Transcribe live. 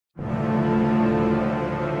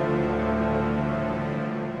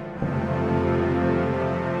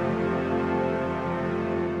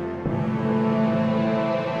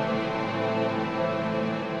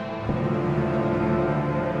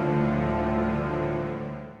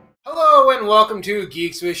and welcome to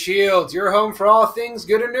Geeks with Shields, your home for all things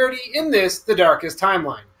good and nerdy in this, the darkest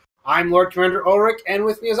timeline. I'm Lord Commander Ulrich, and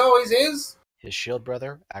with me as always is... his shield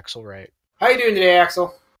brother, Axel Wright. How you doing today,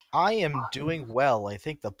 Axel? I am doing well. I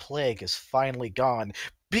think the plague is finally gone.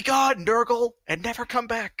 Be gone, Nurgle, and never come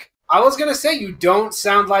back! I was gonna say, you don't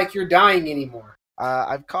sound like you're dying anymore.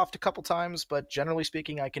 I've coughed a couple times, but generally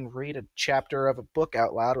speaking, I can read a chapter of a book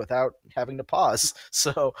out loud without having to pause,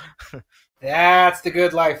 so... That's the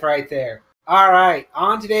good life right there. Alright,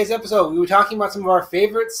 on today's episode, we were talking about some of our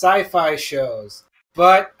favorite sci-fi shows.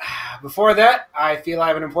 But before that, I feel I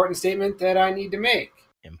have an important statement that I need to make.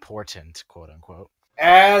 Important, quote-unquote.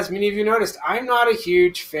 As many of you noticed, I'm not a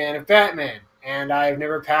huge fan of Batman, and I've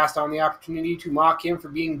never passed on the opportunity to mock him for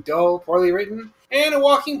being dull, poorly written, and a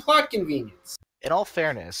walking plot convenience. In all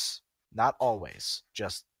fairness, not always,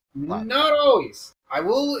 just... Not always. I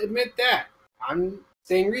will admit that. I'm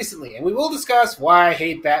saying recently, and we will discuss why I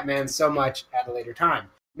hate Batman so much at a later time.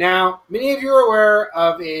 Now, many of you are aware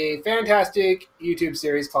of a fantastic YouTube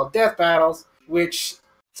series called Death Battles, which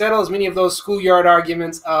settles many of those schoolyard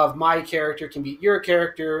arguments of my character can beat your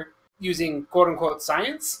character using quote-unquote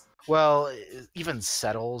science. Well, even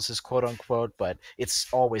settles is quote-unquote, but it's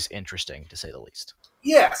always interesting, to say the least.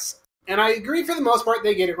 Yes, and I agree for the most part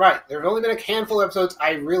they get it right. There have only been a handful of episodes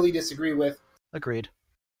I really disagree with. Agreed.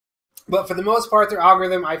 But for the most part, their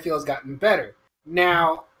algorithm, I feel, has gotten better.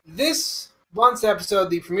 Now, this month's episode,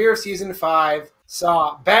 the premiere of Season 5,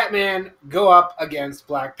 saw Batman go up against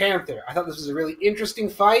Black Panther. I thought this was a really interesting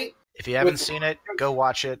fight. If you haven't seen it, go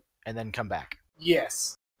watch it, and then come back.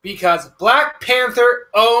 Yes, because Black Panther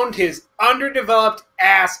owned his underdeveloped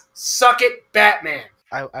ass suck-it Batman.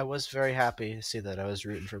 I was very happy to see that. I was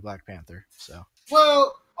rooting for Black Panther, so...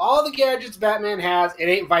 Well, all the gadgets Batman has, it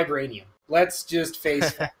ain't vibranium. Let's just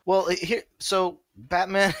face it. Well, so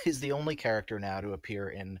Batman is the only character now to appear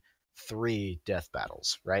in 3 death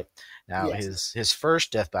battles, right? Now, Yes. his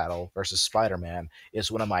first death battle versus Spider-Man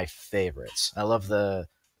is one of my favorites. I love the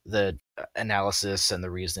analysis and the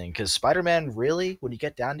reasoning, because Spider-Man really, when you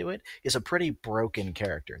get down to it, is a pretty broken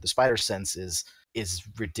character. The spider sense is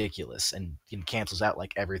ridiculous and cancels out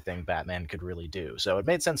like everything Batman could really do. So it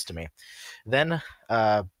made sense to me. Then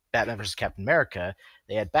Batman versus Captain America,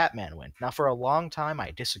 they had Batman win. Now, for a long time,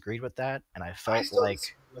 I disagreed with that, and I felt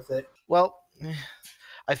like... with it. Well,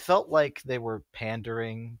 I felt like they were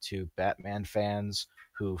pandering to Batman fans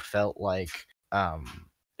who felt like...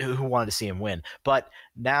 who wanted to see him win. But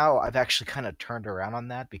now I've actually kind of turned around on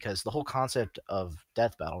that, because the whole concept of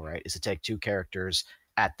Death Battle, right, is to take 2 characters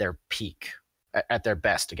at their peak, at their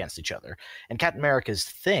best against each other. And Captain America's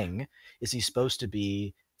thing is he's supposed to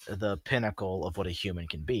be the pinnacle of what a human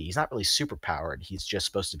can be. He's not really superpowered. He's just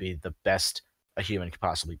supposed to be the best a human could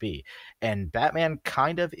possibly be. And Batman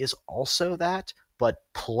kind of is also that, but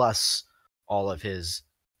plus all of his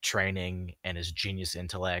training and his genius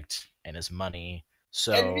intellect and his money.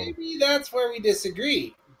 So, and maybe that's where we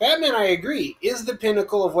disagree. Batman, I agree, is the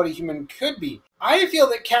pinnacle of what a human could be. I feel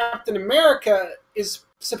that Captain America is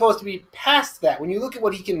supposed to be past that when you look at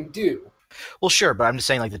what he can do. Well, sure, but I'm just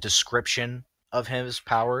saying, like, the description of his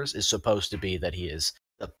powers is supposed to be that he is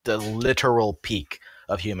the literal peak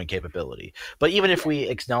of human capability. But even if we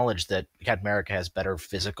acknowledge that Captain America has better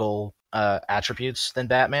physical attributes than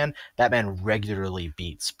Batman, Batman regularly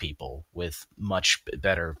beats people with much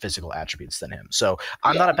better physical attributes than him. So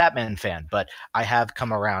I'm not a Batman fan, but I have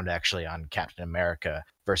come around actually on Captain America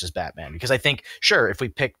versus Batman, because I think, sure, if we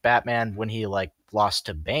pick Batman when he lost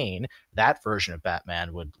to Bane, that version of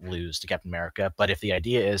Batman would lose to Captain America. But if the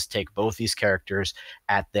idea is take both these characters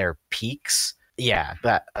at their peaks,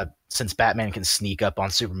 since Batman can sneak up on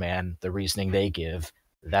Superman, the reasoning they give,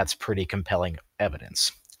 that's pretty compelling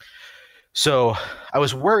evidence. So I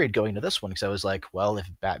was worried going to this one, because I was like, well, if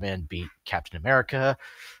Batman beat Captain America,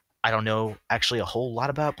 I don't know actually a whole lot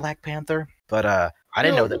about Black Panther, but I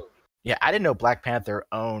didn't know that. Yeah, I didn't know Black Panther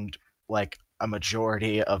owned like a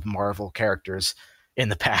majority of Marvel characters in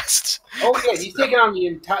the past. Oh yeah, he's taken on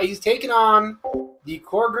he's taken on the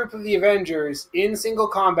core group of the Avengers in single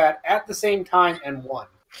combat at the same time and won.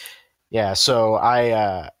 Yeah, so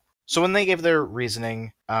so when they gave their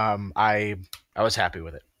reasoning, I was happy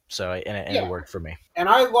with it. So it worked for me. And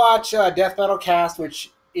I watch Death Battle Cast,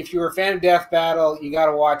 which if you're a fan of Death Battle, you got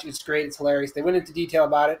to watch. It's great. It's hilarious. They went into detail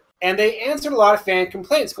about it. And they answered a lot of fan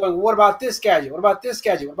complaints going, what about this gadget? What about this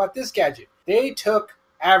gadget? What about this gadget? They took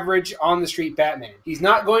average on-the-street Batman. He's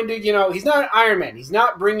not going to, he's not Iron Man. He's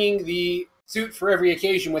not bringing the suit for every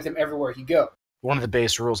occasion with him everywhere he goes. One of the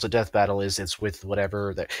base rules of Death Battle is it's with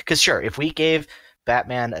whatever... Because sure, if we gave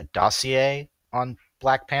Batman a dossier on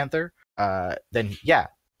Black Panther, then yeah,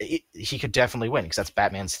 he could definitely win because that's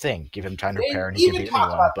Batman's thing. Give him time to They prepare, and he can even beat talk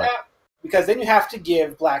anyone. about But that because then you have to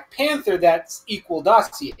give Black Panther that equal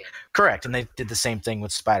dossier. correct, and they did the same thing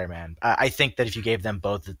with Spider-Man. I think that if you gave them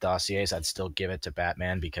both the dossiers, I'd still give it to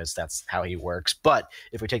Batman because that's how he works. But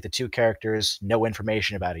if we take the two characters, no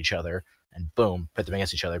information about each other, and boom, put them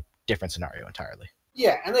against each other, different scenario entirely.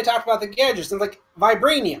 Yeah, and they talked about the gadgets and like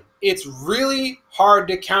vibranium. It's really hard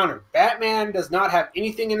to counter. Batman does not have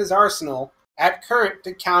anything in his arsenal at current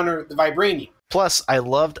to counter the vibranium. Plus, I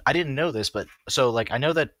didn't know this, but so like I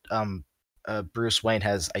know that Bruce Wayne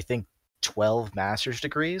has, I think, 12 master's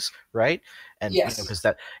degrees, right? And Yes. because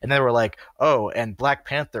and they were like, oh, and Black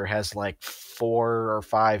Panther has like 4 or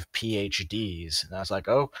 5 PhDs, and I was like,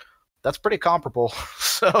 oh, that's pretty comparable.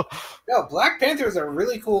 So no, Black Panther is a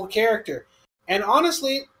really cool character, and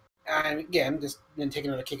honestly, and again, just been taking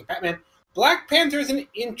another kick at Batman. Black Panther is an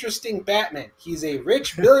interesting Batman. He's a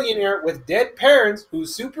rich billionaire with dead parents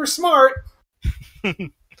who's super smart. But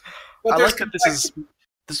I like that this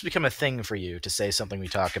has become a thing for you to say something we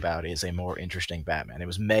talk about is a more interesting Batman. It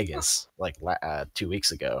was Megas like 2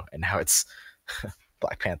 weeks ago, and now it's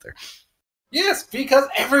Black Panther. Yes, because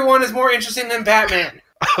everyone is more interesting than Batman.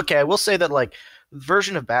 Okay, I will say that like the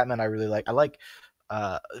version of Batman I really like. I like,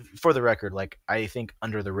 for the record, like I think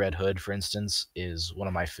Under the Red Hood, for instance, is one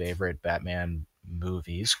of my favorite Batman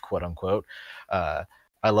movies, quote unquote.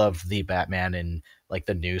 I love the Batman in like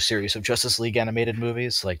the new series of Justice League animated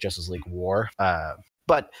movies, like Justice League War.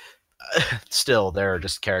 But still, there are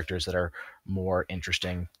just characters that are more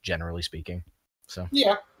interesting, generally speaking. So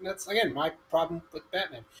yeah, that's again my problem with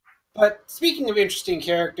Batman. But speaking of interesting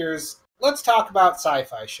characters, let's talk about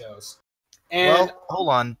sci-fi shows. And well, hold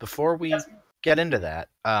on before we get into that,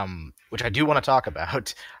 which I do want to talk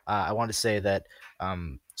about. I want to say that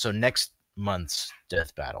so next month's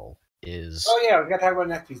Death Battle is. Oh yeah, we got to talk about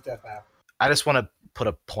next week's Death Battle. I just want to put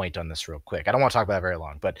a point on this real quick. I don't want to talk about it very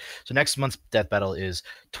long, but so next month's Death Battle is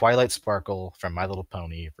Twilight Sparkle from My Little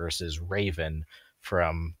Pony versus Raven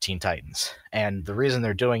from Teen Titans. And the reason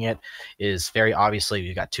they're doing it is very obviously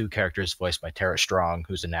we've got two characters voiced by Tara Strong,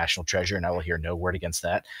 who's a national treasure, and I will hear no word against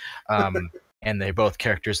that. And they're both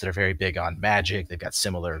characters that are very big on magic. They've got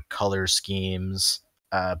similar color schemes,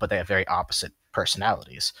 but they have very opposite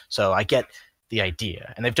personalities. So I get the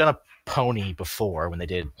idea. And they've done a pony before when they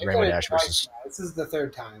did Rainbow Dash versus. This is the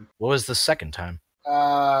third time. What was the second time?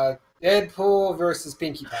 Deadpool versus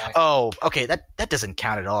Pinkie Pie. Oh, okay. That doesn't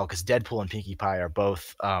count at all because Deadpool and Pinkie Pie are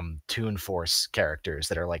both Toon Force characters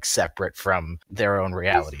that are like separate from their own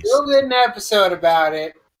realities. We still did an episode about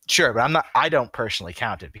it. Sure, but I don't personally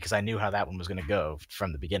count it because I knew how that one was going to go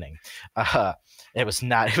from the beginning. It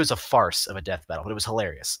was a farce of a death battle, but it was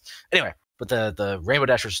hilarious. Anyway, but the Rainbow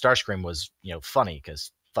Dash versus Starscream was, funny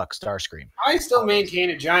because fuck Starscream. I still maintain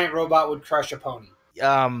a giant robot would crush a pony.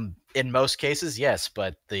 In most cases, yes,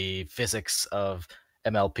 but the physics of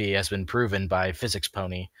MLP has been proven by Physics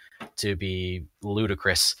Pony to be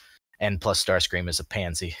ludicrous, and plus Starscream is a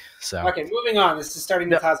pansy. So okay, moving on. This is starting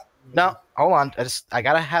to cause. No, hold on. I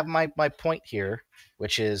gotta have my point here,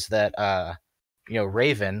 which is that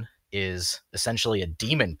Raven is essentially a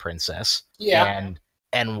demon princess. Yeah.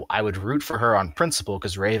 And I would root for her on principle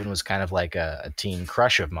because Raven was kind of like a teen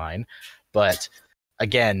crush of mine. But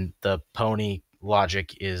again, the pony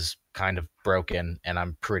logic is kind of broken, and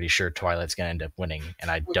I'm pretty sure Twilight's gonna end up winning.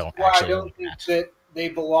 And I don't think that they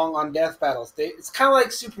belong on death battles. It's kind of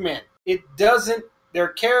like Superman. Their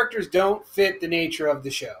characters don't fit the nature of the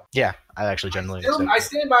show. Yeah, I actually generally I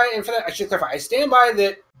stand by, and for that, I should clarify, I stand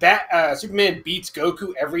by that Superman beats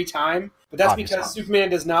Goku every time, but that's because Superman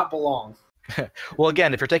does not belong. Well,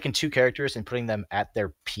 again, if you're taking two characters and putting them at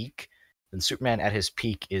their peak, then Superman at his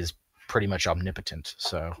peak is pretty much omnipotent.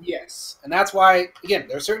 So yes, and that's why, again,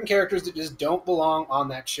 there are certain characters that just don't belong on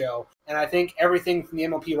that show, and I think everything from the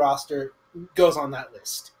MLP roster goes on that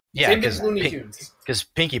list. Yeah, because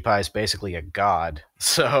Pinkie Pie is basically a god.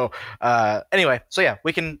 So anyway,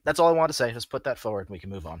 we can. That's all I wanted to say. Just put that forward, and we can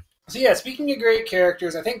move on. So yeah, speaking of great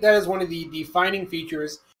characters, I think that is one of the defining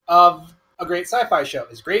features of a great sci-fi show: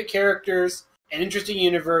 is great characters, an interesting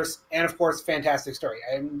universe, and of course, fantastic story.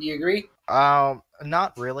 Do you agree?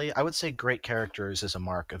 Not really. I would say great characters is a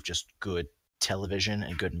mark of just good television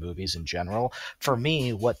and good movies in general. For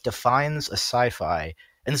me, what defines a sci-fi.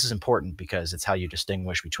 And this is important because it's how you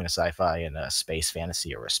distinguish between a sci-fi and a space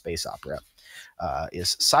fantasy or a space opera.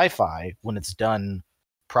 Is sci-fi, when it's done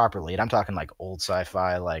properly, and I'm talking like old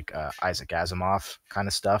sci-fi, like Isaac Asimov kind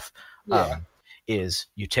of stuff, is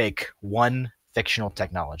you take one fictional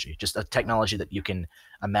technology, just a technology that you can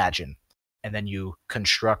imagine, and then you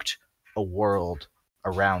construct a world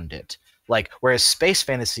around it. Like, whereas space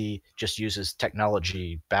fantasy just uses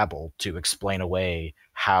technology babble to explain away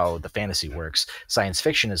how the fantasy works, science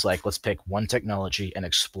fiction is like, let's pick one technology and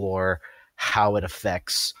explore how it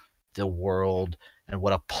affects the world and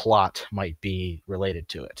what a plot might be related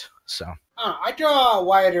to it. So I draw a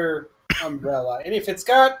wider umbrella, and if it's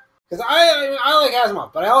got, because I like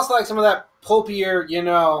Asimov, but I also like some of that pulpier,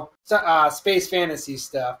 space fantasy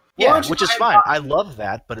stuff. yeah, which is fine. I love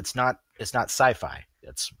that, but it's not sci-fi.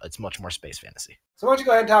 It's much more space fantasy. So why don't you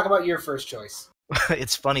go ahead and talk about your first choice?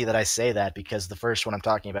 It's funny that I say that because the first one I'm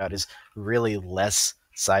talking about is really less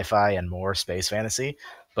sci-fi and more space fantasy.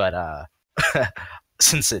 But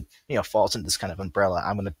since it falls into this kind of umbrella,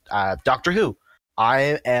 I'm gonna Doctor Who.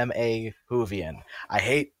 I am a Whovian. I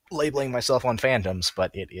hate labeling myself on fandoms,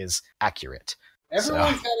 but it is accurate.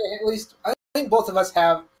 Everyone's had at least. I think both of us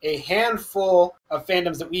have a handful of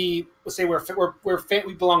fandoms that we say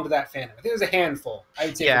we belong to that fandom. I think there's a handful. I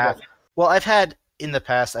would say. Yeah. Well, in the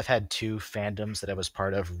past, I've had two fandoms that I was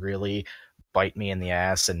part of really bite me in the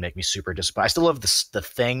ass and make me super disappointed. I still love the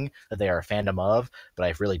thing that they are a fandom of, but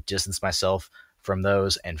I've really distanced myself from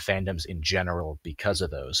those and fandoms in general because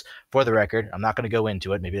of those. For the record, I'm not going to go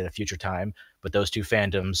into it, maybe at a future time, but those two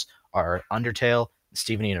fandoms are Undertale and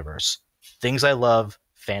Steven Universe. Things I love,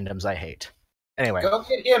 fandoms I hate. Anyway. Go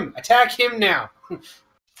get him. Attack him now.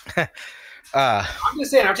 I'm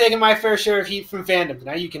just saying, I'm taking my fair share of heat from fandoms.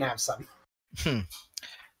 Now you can have some.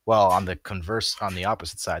 Well, on the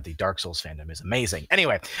opposite side, the Dark Souls fandom is amazing.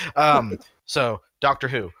 Anyway, so Doctor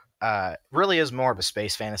Who. Really is more of a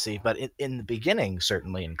space fantasy, but in the beginning,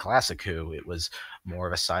 certainly in Classic Who, it was more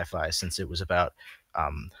of a sci-fi since it was about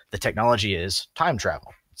the technology is time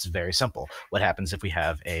travel. It's very simple. What happens if we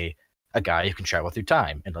have a guy who can travel through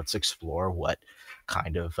time, and let's explore what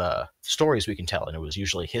kind of stories we can tell. And it was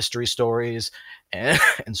usually history stories and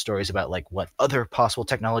stories about like what other possible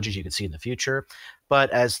technologies you could see in the future.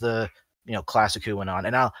 But as the Classic Who went on,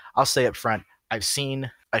 and I'll say up front, I've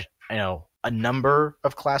seen a number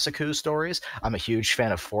of Classic Who stories. I'm a huge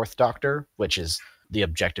fan of Fourth Doctor, which is the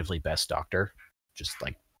objectively best Doctor, just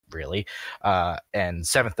like really, and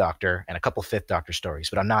Seventh Doctor, and a couple Fifth Doctor stories.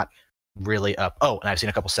 But I'm not really up. Oh, and I've seen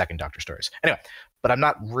a couple Second Doctor stories. Anyway, but I'm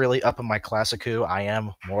not really up on my Classic Who. I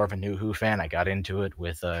am more of a New Who fan. I got into it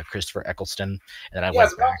with Christopher Eccleston, and then I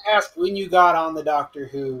went back. I asked when you got on the Doctor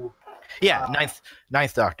Who. Yeah,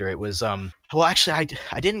 ninth Doctor. It was well, actually,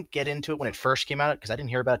 I didn't get into it when it first came out because I didn't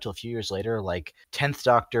hear about it till a few years later. Like 10th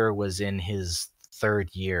Doctor was in his third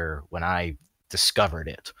year when I discovered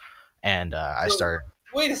it, and I started.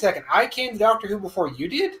 Wait a second, I came to Doctor Who before you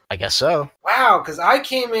did? I guess so. Wow, because I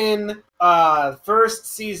came in first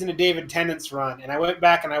season of David Tennant's run, and I went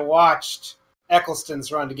back and I watched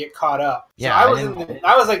Eccleston's run to get caught up. So yeah,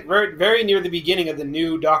 I was like very, very near the beginning of the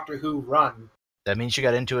new Doctor Who run. That means you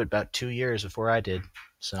got into it about 2 years before I did.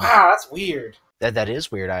 So wow, that's weird. That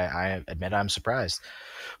is weird. I admit I'm surprised,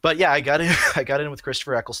 but yeah, I got in. I got in with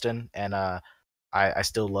Christopher Eccleston, and I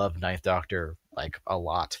still love Ninth Doctor like a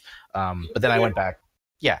lot. But then I went back.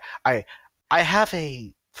 Yeah, I have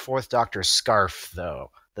a Fourth Doctor scarf though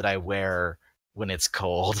that I wear when it's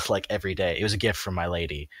cold, like every day. It was a gift from my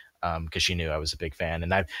lady because she knew I was a big fan,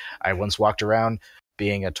 and I once walked around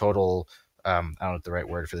being a total I don't know what the right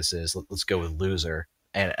word for this is. Let's go with loser,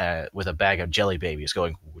 and with a bag of jelly babies,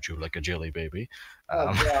 going, "Would you like a jelly baby?"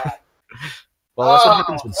 Oh God. Well, that's what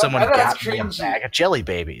happens when someone got me a bag of jelly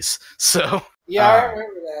babies. So yeah, I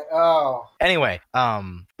remember that. Oh. Anyway,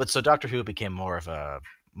 but so Doctor Who became more of a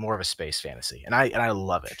space fantasy, and I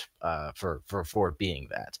love it for being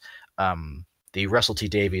that. The Russell T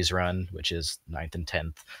Davies run, which is 9th and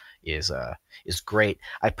 10th, is great.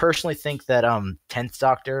 I personally think that 10th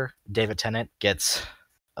Doctor David Tennant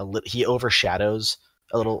he overshadows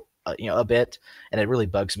a little. A bit, and it really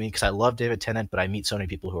bugs me because I love David Tennant, but I meet so many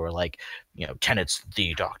people who are like, Tennant's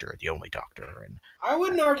the Doctor, the only Doctor, and I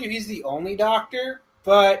wouldn't argue he's the only Doctor,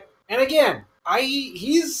 but and again,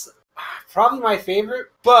 he's probably my favorite,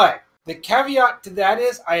 but the caveat to that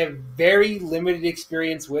is I have very limited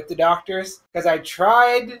experience with the Doctors because I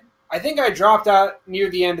think I dropped out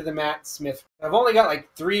near the end of the Matt Smith. I've only got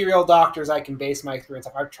like 3 real Doctors I can base my experience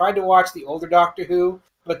off. I've tried to watch the older Doctor Who,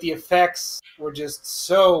 but the effects were just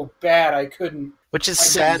so bad I couldn't. Which is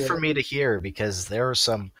sad for me to hear because there are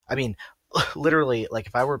some. I mean, literally, like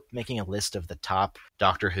if I were making a list of the top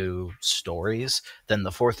Doctor Who stories, then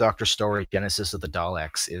the Fourth Doctor story, Genesis of the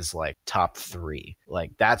Daleks, is like top 3.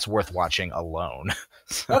 Like that's worth watching alone.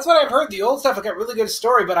 That's what I've heard. The old stuff got really good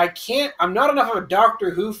story, but I'm not enough of a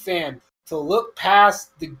Doctor Who fan to look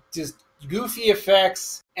past the just goofy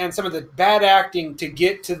effects and some of the bad acting to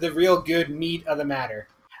get to the real good meat of the matter.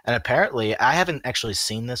 And apparently, I haven't actually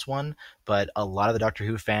seen this one, but a lot of the Doctor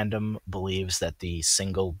Who fandom believes that the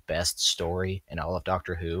single best story in all of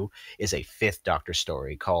Doctor Who is a Fifth Doctor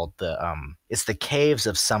story called it's the Caves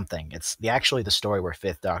of something. It's actually the story where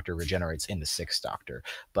Fifth Doctor regenerates into Sixth Doctor,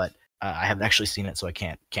 but I haven't actually seen it, so I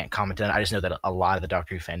can't comment on it. I just know that a lot of the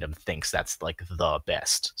Doctor Who fandom thinks that's like the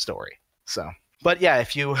best story. So, but yeah,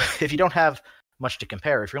 if you don't have much to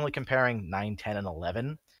compare, if you're only comparing 9, 10, and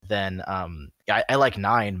 11, then I like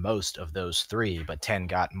 9 most of those 3, but 10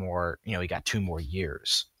 got more. He got 2 more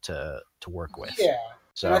years to work with. Yeah.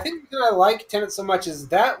 So, and I think that I like Tenet so much is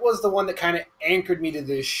that was the one that kind of anchored me to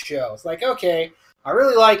this show. It's like, okay, I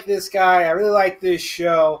really like this guy. I really like this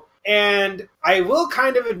show. And I will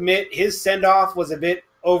kind of admit his send-off was a bit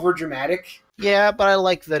over-dramatic. Yeah, but I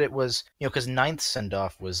like that it was, because 9th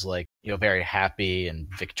send-off was like, very happy and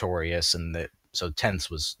victorious, and so 10th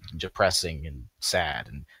was depressing and sad,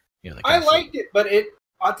 and I liked it, but it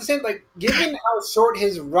at the same given how short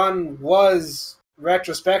his run was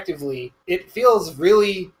retrospectively, it feels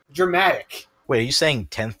really dramatic. Wait, are you saying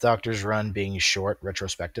 10th Doctor's run being short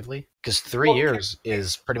retrospectively? Because 3 years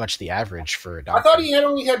is pretty much the average for a Doctor. I thought he had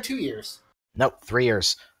only had 2 years. Nope, 3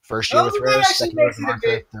 years. First year with Rose, second year with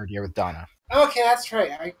Martha, third year with Donna. Okay, that's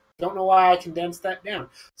right. I don't know why I condensed that down.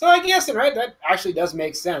 So I guess, right, that actually does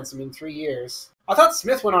make sense. I mean, 3 years. I thought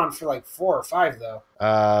Smith went on for like 4 or 5, though.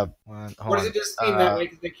 Or does it just seem that way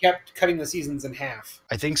because they kept cutting the seasons in half?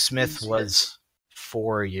 I think Smith was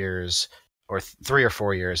 4 years, or 3 or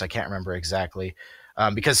 4 years. I can't remember exactly.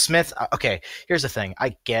 Because Smith, okay, here's the thing.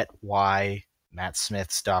 I get why Matt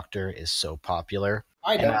Smith's Doctor is so popular.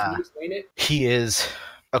 I don't. Can you explain it? He is...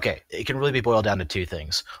 Okay, it can really be boiled down to 2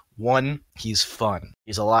 things. One, he's fun.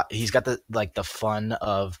 He's got the fun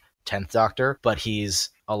of 10th Doctor, but he's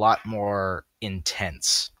a lot more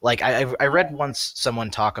intense. Like I read once someone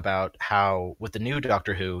talk about how with the new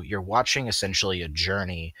Doctor Who, you're watching essentially a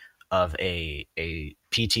journey of a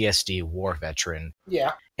PTSD war veteran.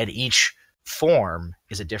 Yeah. And each form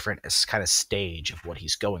is a different kind of stage of what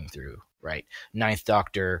he's going through, right? 9th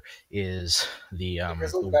Doctor is the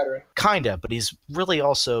veteran. Kinda, but he's really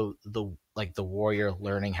also the warrior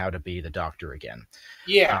learning how to be the Doctor again.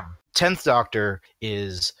 Yeah. 10th Doctor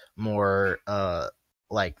is more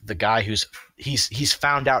like the guy he's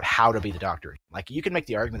found out how to be the Doctor. Like you can make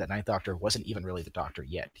the argument that 9th Doctor wasn't even really the Doctor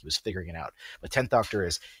yet. He was figuring it out. But 10th Doctor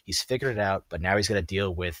he's figured it out, but now he's got to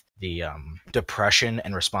deal with the depression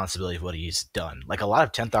and responsibility of what he's done. Like a lot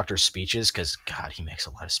of 10th Doctor's speeches, because God, he makes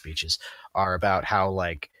a lot of speeches, are about how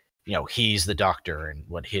he's the Doctor and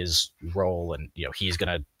what his role and he's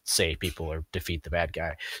gonna save people or defeat the bad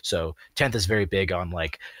guy. So 10th is very big on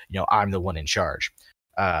I'm the one in charge.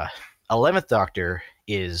 11th Doctor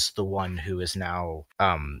is the one who is now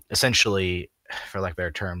essentially, for lack of a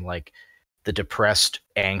better term, like the depressed,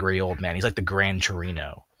 angry old man. He's like the Gran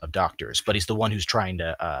Torino of doctors, but he's the one who's trying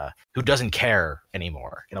to who doesn't care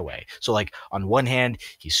anymore in a way. So like on one hand,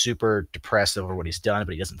 he's super depressed over what he's done,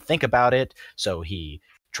 but he doesn't think about it. So he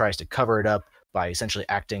tries to cover it up by essentially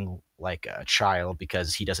acting like a child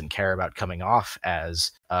because he doesn't care about coming off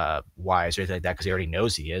as wise or anything like that because he already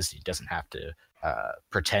knows he is. He doesn't have to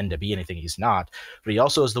pretend to be anything he's not. But he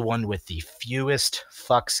also is the one with the fewest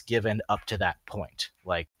fucks given up to that point.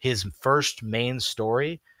 Like his first main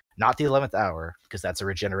story, not the 11th Hour, because that's a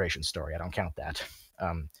regeneration story. I don't count that.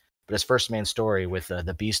 But his first main story with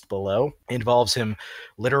the Beast Below involves him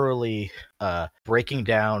literally breaking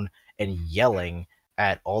down and yelling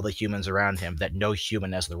at all the humans around him that no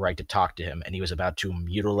human has the right to talk to him, and he was about to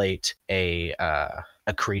mutilate a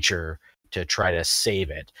creature to try to save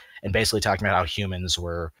it, and basically talking about how humans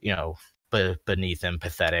were, beneath him,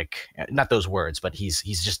 pathetic. Not those words, but he's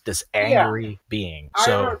just this angry being.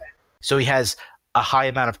 So he has a high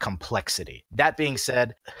amount of complexity. That being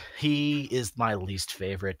said, he is my least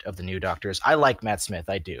favorite of the new Doctors. I like Matt Smith,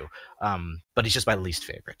 I do, but he's just my least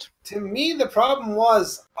favorite. To me, the problem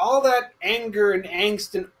was all that anger and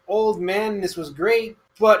angst and old manness was great,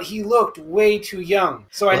 but he looked way too young,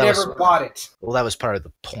 so I never bought it. Well, that was part of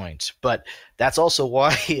the point, but that's also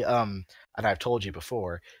why, and I've told you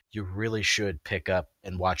before, you really should pick up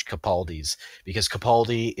and watch Capaldi's, because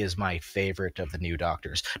Capaldi is my favorite of the new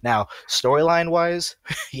Doctors. Now, storyline-wise,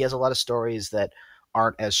 he has a lot of stories that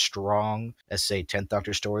aren't as strong as, say, 10th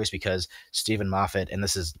Doctor stories, because Stephen Moffat, and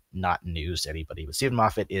this is not news to anybody, but Stephen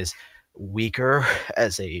Moffat is weaker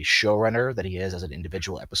as a showrunner than he is as an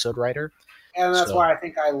individual episode writer. And that's why I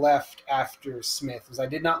think I left after Smith, because I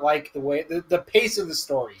did not like the way the pace of the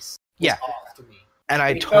stories was off to me. And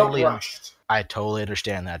I totally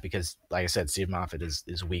understand that, because, like I said, Steve Moffat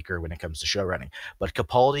is weaker when it comes to show running. But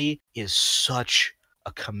Capaldi is such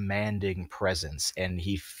a commanding presence, and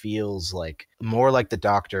he feels like more like the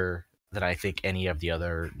Doctor than I think any of the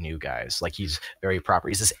other new guys. Like, he's very proper.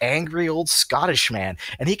 He's this angry old Scottish man,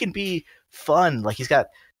 and he can be fun. Like, he's got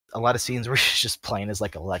a lot of scenes where he's just playing his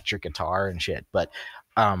like electric guitar and shit. But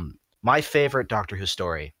my favorite Doctor Who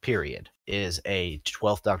story, period, is a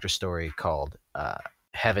 12th Doctor story called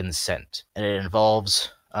Heaven Sent, and it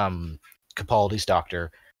involves Capaldi's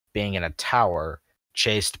Doctor being in a tower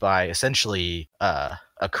chased by essentially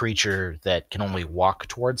a creature that can only walk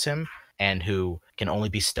towards him and who can only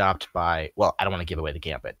be stopped by, well, I don't want to give away the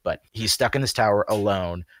gambit, but he's stuck in this tower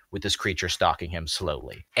alone with this creature stalking him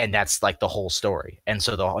slowly. And that's like the whole story. And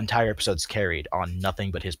so the entire episode's carried on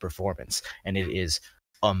nothing but his performance. And it is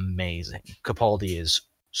amazing. Capaldi is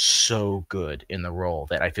so good in the role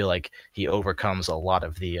that I feel like he overcomes a lot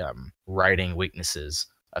of the writing weaknesses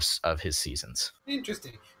of his seasons.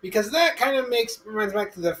 Interesting, because that kind of reminds me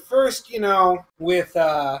back to the first, with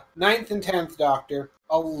Ninth and 10th Doctor.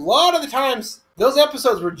 A lot of the times, those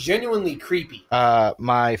episodes were genuinely creepy.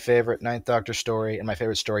 My favorite Ninth Doctor story, and my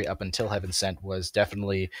favorite story up until Heaven Sent, was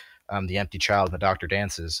definitely The Empty Child and the Doctor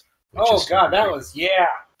Dances. Oh god, that was, yeah.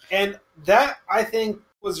 And that, I think,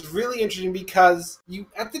 was really interesting because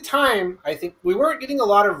at the time, I think, we weren't getting a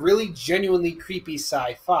lot of really genuinely creepy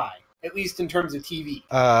sci-fi. At least in terms of TV.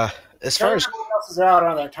 As far as what else is out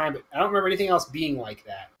around that time, but I don't remember anything else being like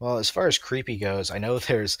that. Well, as far as creepy goes, I know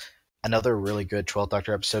there's another really good 12th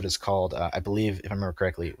Doctor episode is called, I believe, if I remember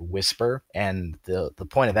correctly, Whisper. And the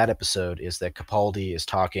point of that episode is that Capaldi is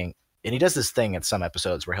talking, and he does this thing at some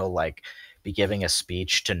episodes where he'll like be giving a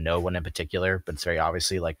speech to no one in particular, but it's very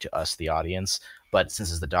obviously like to us, the audience. But since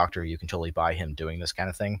it's the Doctor, you can totally buy him doing this kind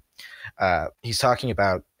of thing. He's talking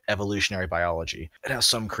about evolutionary biology and how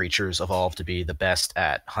some creatures evolve to be the best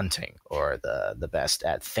at hunting or the best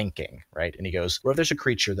at thinking, right? And he goes, well, if there's a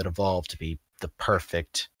creature that evolved to be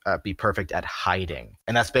perfect at hiding.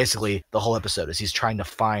 And that's basically the whole episode, is he's trying to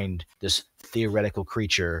find this theoretical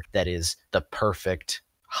creature that is the perfect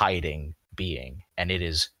hiding being, and it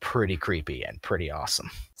is pretty creepy and pretty awesome.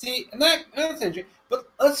 See, and that's interesting. But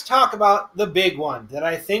let's talk about the big one that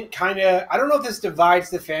I think I don't know if this divides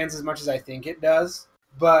the fans as much as I think it does.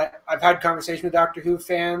 But I've had conversation with Doctor Who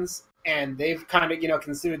fans, and they've kind of,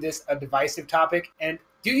 considered this a divisive topic. And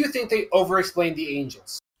do you think they over-explained the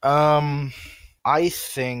angels? I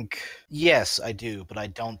think, yes, I do, but I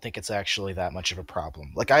don't think it's actually that much of a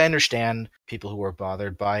problem. Like, I understand people who are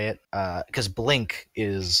bothered by it, because Blink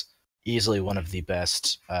is easily one of the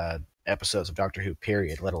best episodes of Doctor Who,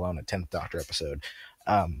 period, let alone a 10th Doctor episode.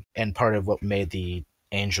 And part of what made the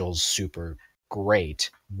angels super great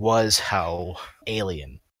was how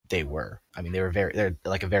alien they were. I mean, they're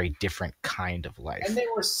like a very different kind of life. And they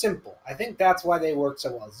were simple. I think that's why they worked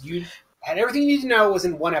so well. You had everything you need to know was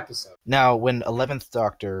in one episode. Now, when 11th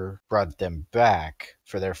Doctor brought them back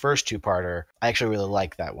for their first two-parter, I actually really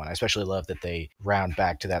like that one. I especially love that they round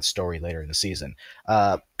back to that story later in the season.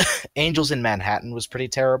 Angels in Manhattan was pretty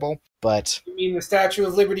terrible, but... You mean the Statue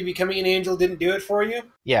of Liberty becoming an angel didn't do it for you?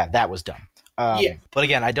 Yeah, that was dumb. Yeah. But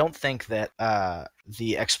again, I don't think that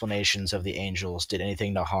the explanations of the angels did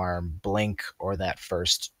anything to harm Blink or that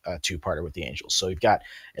first two-parter with the angels. So we've got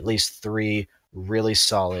at least 3 really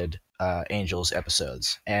solid Angels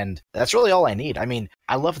episodes, and that's really all I need. I mean,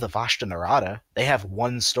 I love the Vashta Narada. They have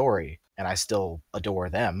one story, and I still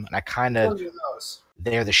adore them. And I kind of...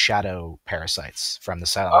 They're the shadow parasites from the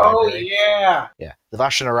Silent Library. Yeah. Yeah. The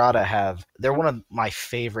Vashta Narada they're one of my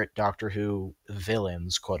favorite Doctor Who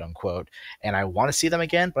villains, quote unquote, and I want to see them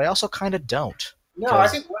again, but I also kind of don't. No, I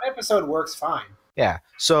think one episode works fine. Yeah.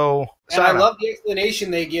 So I love the explanation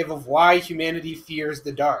they give of why humanity fears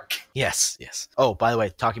the dark. Yes, yes. Oh, by the way,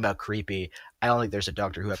 talking about creepy, I don't think there's a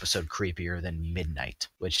Doctor Who episode creepier than Midnight,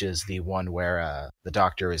 which is the one where the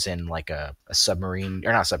Doctor is in like a submarine,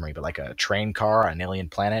 or not submarine, but like a train car on an alien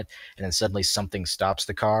planet, and then suddenly something stops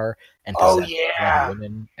the car and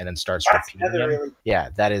women, and then starts repeating them. Really... Yeah,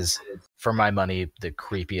 that is, for my money, the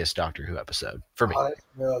creepiest Doctor Who episode for me.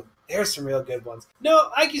 There's some real good ones. No,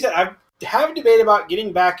 like you said, I have a debate about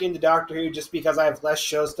getting back into Doctor Who just because I have less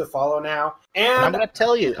shows to follow now. And I'm going to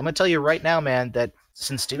tell you right now, man, that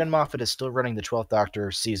since Stephen Moffat is still running the 12th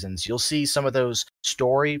Doctor seasons, you'll see some of those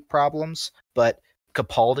story problems, but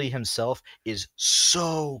Capaldi himself is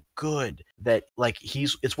so good that like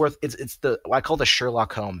it's the I call the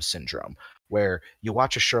Sherlock Holmes syndrome, where you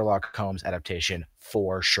watch a Sherlock Holmes adaptation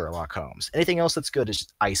for Sherlock Holmes. Anything else that's good is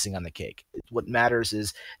just icing on the cake. What matters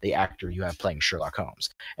is the actor you have playing Sherlock Holmes.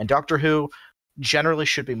 And Doctor Who generally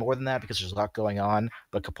should be more than that because there's a lot going on,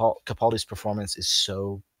 but Capaldi's performance is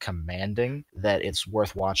so commanding that it's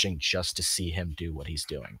worth watching just to see him do what he's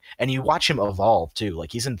doing. And you watch him evolve too.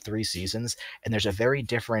 Like, he's in 3 seasons and there's a very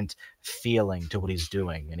different feeling to what he's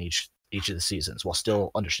doing in each each of the seasons while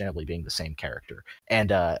still understandably being the same character.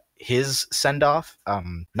 And his send off,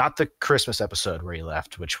 not the Christmas episode where he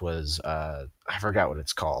left, which was I forgot what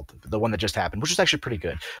it's called, the one that just happened, which was actually pretty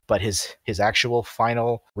good. But his actual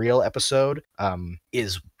final real episode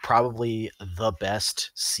is probably the best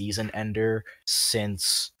season ender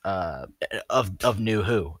since of New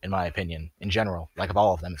Who, in my opinion. In general, like of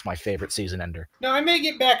all of them, it's my favorite season ender. Now, I may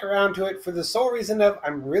get back around to it for the sole reason of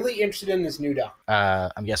I'm really interested in this new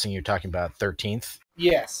Doctor. I'm guessing you're talking about 13th.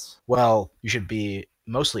 Yes. Well, you should be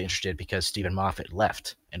mostly interested because Stephen Moffat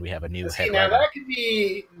left and we have a new head now writer. that could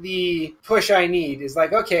be the push I need. Is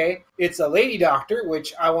like, okay, it's a lady doctor,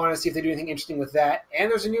 which I want to see if they do anything interesting with that, and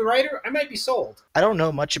there's a new writer. I might be sold. I don't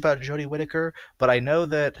know much about Jodie Whittaker, but I know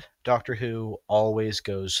that Doctor Who always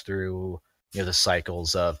goes through, you know, the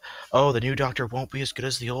cycles of, oh, the new Doctor won't be as good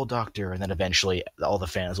as the old Doctor, and then eventually all the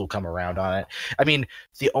fans will come around on it. I mean,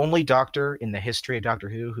 the only Doctor in the history of Doctor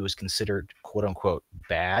Who is considered quote-unquote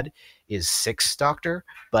bad is Sixth Doctor,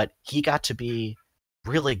 but he got to be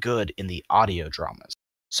really good in the audio dramas.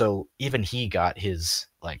 So even he got his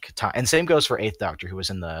like time. And same goes for Eighth Doctor, who was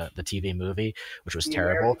in the TV movie, which was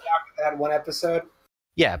terrible. Doctor had one episode.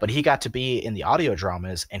 Yeah, but he got to be in the audio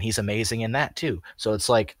dramas, and he's amazing in that too. So it's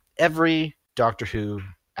like every Doctor Who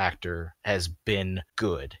actor has been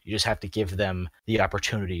good. You just have to give them the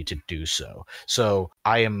opportunity to do so. So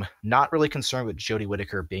I am not really concerned with Jodie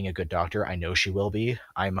Whittaker being a good doctor. I know she will be.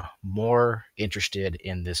 I'm more interested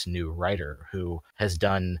in this new writer who has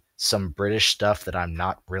done some British stuff that I'm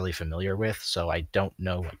not really familiar with, so I don't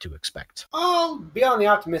know what to expect. I'll be on the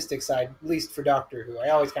optimistic side, at least for Doctor Who. I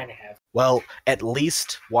always kind of have. Well, at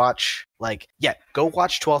least watch, go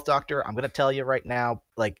watch 12th Doctor. I'm going to tell you right now,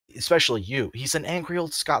 especially you. He's an angry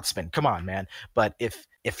old Scotsman. Come on, man. But if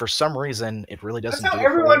for some reason it really doesn't That's how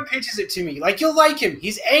everyone pitches it to me. Like, you'll like him.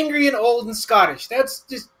 He's angry and old and Scottish. That's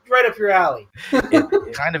just right up your alley.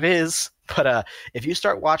 It kind of is. But if you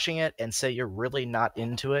start watching it and say you're really not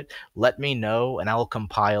into it, let me know, and I'll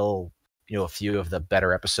compile, a few of the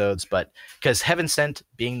better episodes. But because Heaven Sent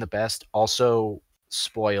being the best also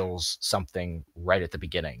spoils something right at the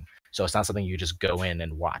beginning, so it's not something you just go in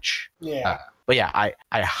and watch. Yeah. But yeah,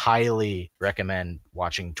 I highly recommend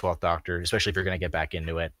watching 12th Doctor, especially if you're going to get back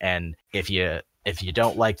into it. And if you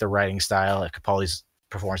don't like the writing style, if Capaldi's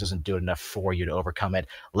performance doesn't do enough for you to overcome it,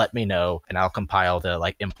 let me know, and I'll compile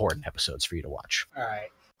the important episodes for you to watch. All right.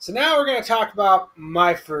 So now we're going to talk about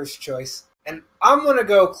my first choice, and I'm going to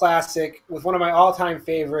go classic with one of my all-time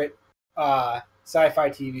favorite sci-fi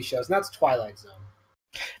TV shows, and that's Twilight Zone.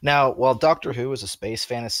 Now, while Doctor Who is a space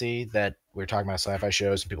fantasy that we're talking about sci-fi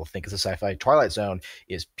shows and people think it's a sci-fi, Twilight Zone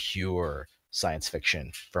is pure science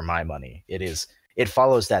fiction for my money. It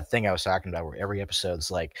follows that thing I was talking about where every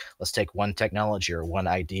episode's like, let's take one technology or one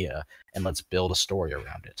idea and let's build a story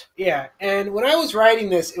around it. Yeah, and when I was writing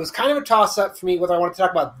this, it was kind of a toss-up for me whether I wanted to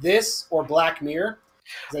talk about this or Black Mirror.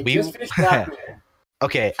 I just finished Black Mirror.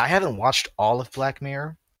 Okay, I haven't watched all of Black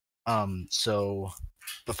Mirror, so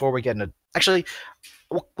before we get into... Actually,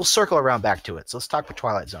 we'll circle around back to it. So let's talk about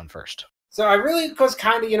Twilight Zone first. So I really was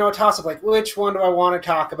kind of, a toss-up, like, which one do I want to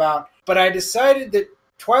talk about? But I decided that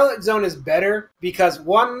Twilight Zone is better because,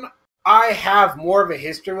 one, I have more of a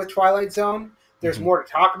history with Twilight Zone. There's more to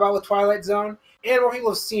talk about with Twilight Zone, and more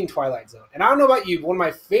people have seen Twilight Zone. And I don't know about you, but one of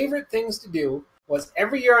my favorite things to do was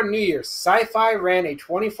every year on New Year's, Sci-Fi ran a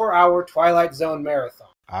 24-hour Twilight Zone marathon.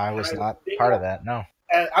 I was not part of that, no.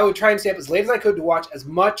 I would try and stay up as late as I could to watch as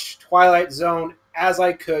much Twilight Zone as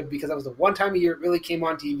I could because that was the one time a year it really came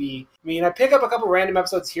on TV. I mean, I pick up a couple random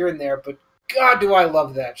episodes here and there, but God, do I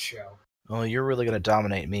love that show. Well, you're really going to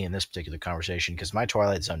dominate me in this particular conversation because my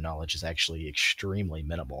Twilight Zone knowledge is actually extremely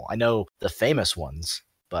minimal. I know the famous ones,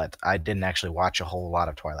 but I didn't actually watch a whole lot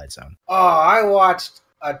of Twilight Zone. Oh, I watched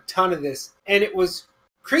a ton of this, and it was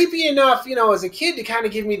creepy enough, as a kid to kind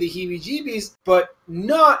of give me the heebie-jeebies, but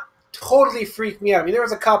not totally freak me out. I mean, there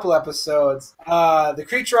was a couple episodes. The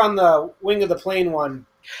creature on the wing of the plane one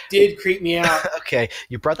did creep me out. Okay,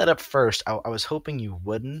 you brought that up first. I was hoping you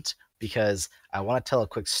wouldn't because I want to tell a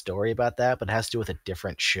quick story about that, but it has to do with a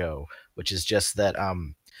different show, which is just that,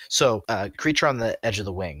 Creature on the Edge of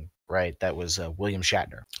the Wing, right? That was William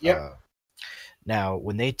Shatner. Yep. Now,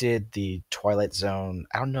 when they did the Twilight Zone,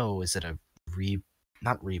 I don't know, is it a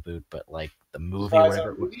not reboot, but like the movie or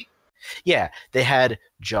whatever. Movie? Yeah, they had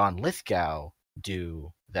John Lithgow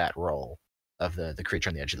do that role of the creature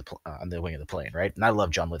on the edge of on the wing of the plane, right? And I love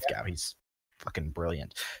John Lithgow. He's fucking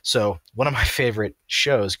brilliant. So one of my favorite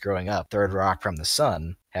shows growing up, Third Rock from the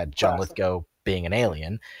Sun, had John Lithgow being an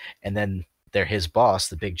alien, and then his boss,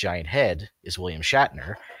 the big giant head, is William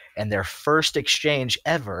Shatner, and their first exchange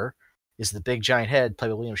ever is the big giant head, played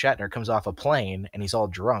by William Shatner, comes off a plane, and he's all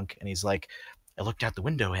drunk, and he's like, I looked out the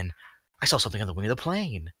window, and I saw something on the wing of the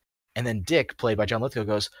plane. And then Dick, played by John Lithgow,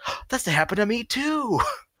 goes, that's to happen to me, too.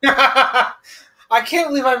 I can't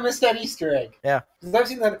believe I missed that Easter egg. Yeah. Because I've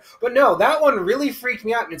seen that. But no, that one really freaked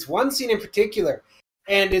me out. And it's one scene in particular.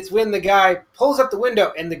 And it's when the guy pulls up the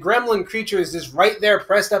window and the gremlin creature is just right there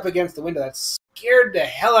pressed up against the window. That scared the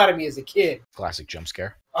hell out of me as a kid. Classic jump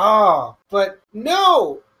scare. Oh, but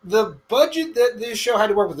no. The budget that this show had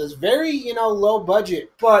to work with was very, low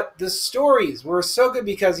budget. But the stories were so good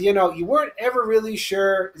because, you weren't ever really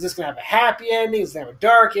sure, is this going to have a happy ending? Is it going to have a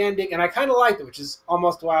dark ending? And I kind of liked it, which is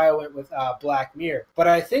almost why I went with Black Mirror. But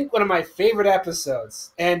I think one of my favorite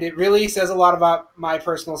episodes, and it really says a lot about my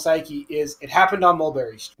personal psyche, is It Happened on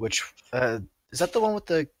Mulberry Street. Which, is that the one with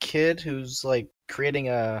the kid who's, like, creating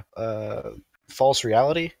a false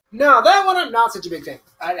reality? No, that one I'm not such a big fan.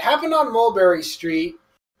 It Happened on Mulberry Street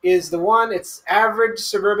is the one, it's average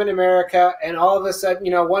suburban America, and all of a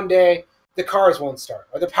sudden, one day, the cars won't start,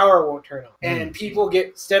 or the power won't turn on, and people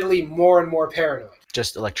get steadily more and more paranoid.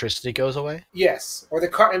 Just electricity goes away? Yes, or the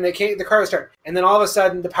cars start, and then all of a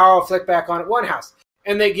sudden, the power will flick back on at one house,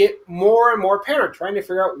 and they get more and more paranoid, trying to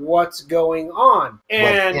figure out what's going on.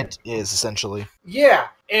 And what it is, essentially. Yeah,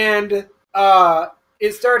 and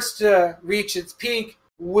it starts to reach its peak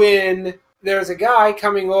when there's a guy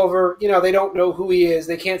coming over, they don't know who he is,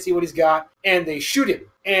 they can't see what he's got, and they shoot him.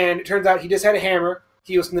 And it turns out he just had a hammer,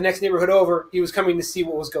 he was from the next neighborhood over, he was coming to see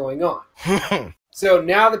what was going on. So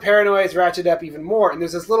now the paranoia is ratcheted up even more, and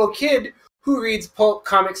there's this little kid who reads pulp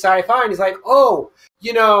comic sci-fi, and he's like, oh,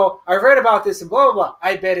 I read about this and blah, blah, blah,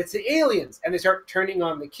 I bet it's the aliens. And they start turning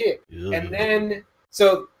on the kid. And then,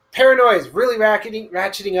 so paranoia is really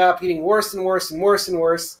ratcheting up, getting worse and worse and worse and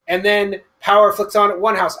worse. And then power flicks on at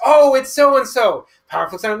one house. Oh, it's so-and-so. Power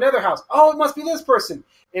flicks on another house. Oh, it must be this person.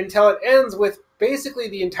 Until it ends with basically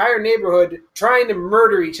the entire neighborhood trying to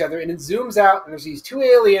murder each other. And it zooms out, and there's these two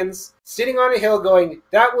aliens sitting on a hill going,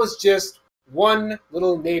 that was just one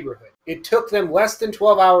little neighborhood. It took them less than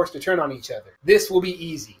 12 hours to turn on each other. This will be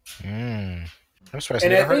easy. I'm surprised I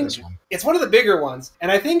never heard this one. It's one of the bigger ones,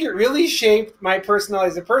 and I think it really shaped my personality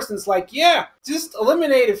as a person. It's like, yeah, just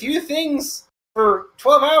eliminate a few things for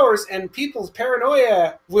 12 hours, and people's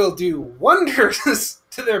paranoia will do wonders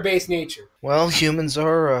to their base nature. Well, humans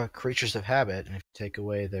are creatures of habit, and if you take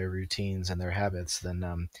away their routines and their habits,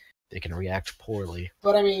 then they can react poorly.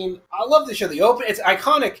 But I mean, I love the show. It's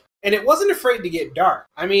iconic. And it wasn't afraid to get dark.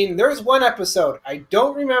 I mean, there's one episode I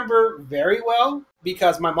don't remember very well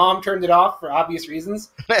because my mom turned it off for obvious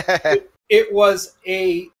reasons. It was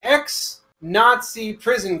a ex-Nazi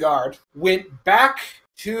prison guard went back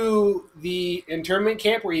to the internment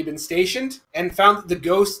camp where he'd been stationed and found that the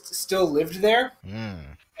ghost still lived there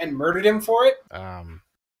and murdered him for it. All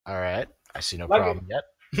right. I see no problem yet.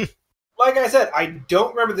 Like I said, I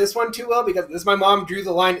don't remember this one too well because my mom drew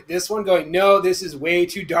the line at this one going, no, this is way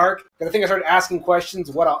too dark. But I think I started asking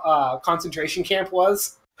questions what a concentration camp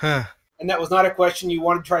was. Huh. And that was not a question you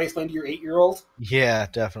wanted to try to explain to your 8-year-old. Yeah,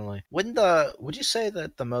 definitely. Would you say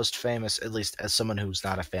that the most famous, at least as someone who's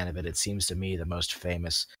not a fan of it, it seems to me the most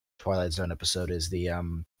famous Twilight Zone episode is the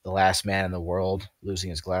last man in the world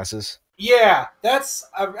losing his glasses? Yeah, that's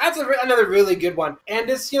another really good one. And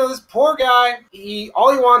it's, this poor guy,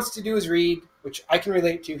 all he wants to do is read, which I can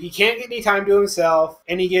relate to. He can't get any time to himself,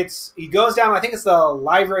 and he goes down, I think it's the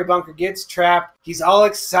library bunker, gets trapped. He's all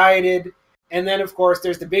excited. And then, of course,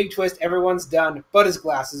 there's the big twist. Everyone's done, but his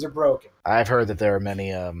glasses are broken. I've heard that there are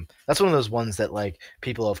many, that's one of those ones that, like,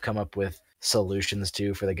 people have come up with solutions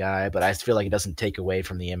to for the guy, but I feel like it doesn't take away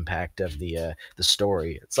from the impact of the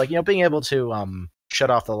story. It's like, being able to, shut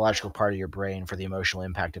off the logical part of your brain for the emotional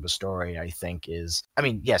impact of a story, I think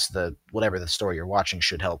yes, whatever the story you're watching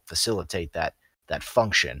should help facilitate that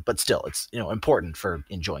function, but still, it's important for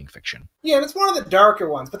enjoying fiction. Yeah, and it's one of the darker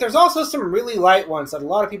ones, but there's also some really light ones that a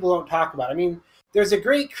lot of people don't talk about. I mean, there's a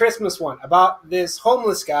great Christmas one about this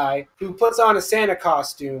homeless guy who puts on a Santa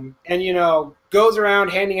costume and, goes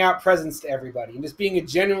around handing out presents to everybody and just being a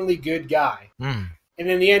genuinely good guy. And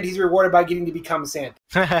in the end, he's rewarded by getting to become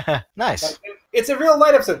Santa. Nice. It's a real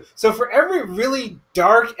light episode. So for every really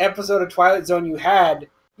dark episode of Twilight Zone you had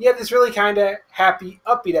this really kind of happy,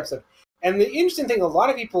 upbeat episode. And the interesting thing a lot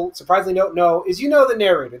of people surprisingly don't know is the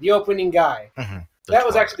narrator, the opening guy. That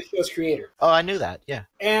was actually the show's creator. Oh, I knew that, yeah.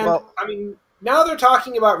 And, now they're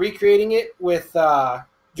talking about recreating it with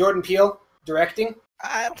Jordan Peele directing.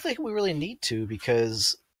 I don't think we really need to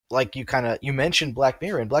because... like you mentioned Black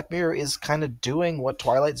Mirror, and Black Mirror is kind of doing what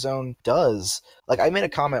Twilight Zone does. Like, I made a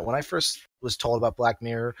comment when I first was told about Black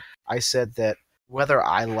Mirror. I said that whether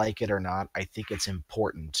I like it or not, I think it's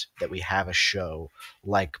important that we have a show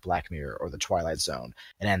like Black Mirror or The Twilight Zone,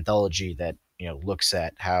 an anthology that, looks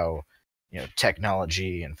at how,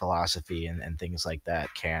 technology and philosophy and things like that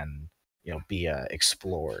can, be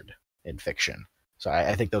explored in fiction. So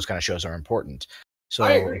I think those kind of shows are important. So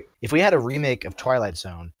I agree. if we had a remake of Twilight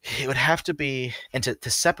Zone, it would have to be, and to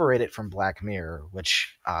separate it from Black Mirror,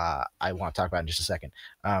 which I want to talk about in just a second,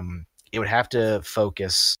 it would have to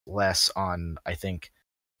focus less on, I think,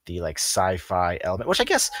 the like sci-fi element, which I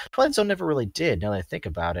guess Twilight Zone never really did. Now that I think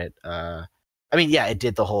about it, I mean, yeah, it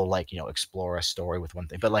did the whole like explore a story with one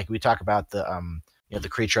thing, but like we talk about the the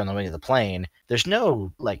creature on the wing of the plane. There's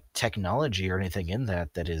no like technology or anything in that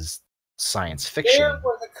is science fiction. There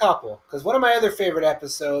was a couple, because one of my other favorite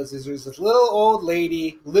episodes is there's this little old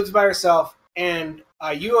lady who lives by herself, and a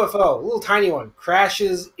UFO, a little tiny one,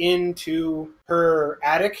 crashes into her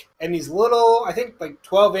attic, and these little, I think like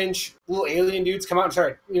 12-inch little alien dudes come out and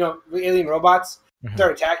start, alien robots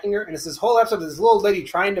start attacking her, and it's this whole episode of this little lady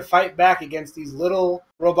trying to fight back against these little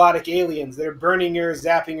robotic aliens that are burning her,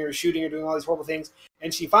 zapping her, shooting her, doing all these horrible things,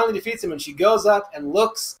 and she finally defeats them, and she goes up and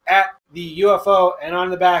looks at the UFO, and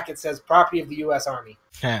on the back it says property of the U.S. Army.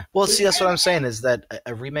 Yeah. Well, see, that's what I'm saying, is that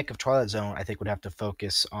a remake of Twilight Zone, I think, would have to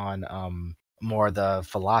focus on more the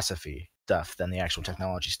philosophy stuff than the actual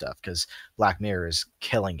technology stuff, because Black Mirror is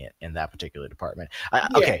killing it in that particular department.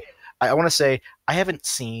 Okay, I want to say I haven't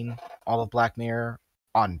seen all of Black Mirror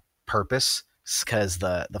on purpose, because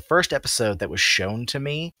the first episode that was shown to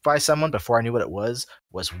me by someone before I knew what it was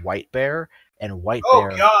White Bear, and White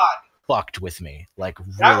Bear fucked with me like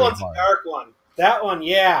really that one's hard. A dark one. That one,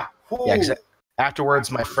 yeah. Ooh. Yeah, 'cause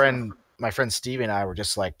afterwards my friend Stevie and I were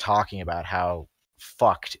just like talking about how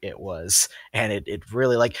fucked it was, and it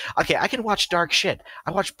really, like, okay, I can watch dark shit.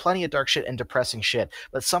 I watch plenty of dark shit and depressing shit,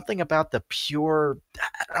 but something about the pure,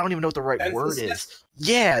 I don't even know what the right word is.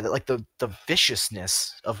 Yeah, like the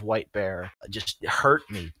viciousness of White Bear just hurt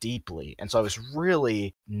me deeply, and so I was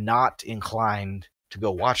really not inclined to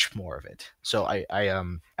go watch more of it. So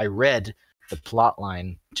I read the plot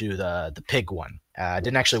line to the pig one. I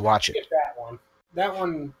didn't actually watch it. That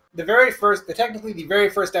one, technically the very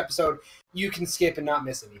first episode, you can skip and not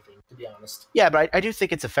miss anything, to be honest. Yeah, but I do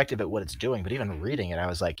think it's effective at what it's doing. But even reading it, I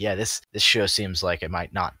was like, yeah, this show seems like it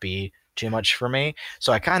might not be too much for me.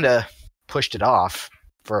 So I kind of pushed it off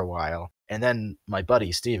for a while. And then my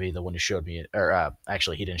buddy Stevie, the one who showed me, or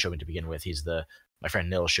actually he didn't show me to begin with. My friend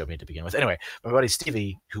Nils showed me to begin with. Anyway, my buddy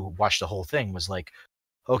Stevie, who watched the whole thing, was like,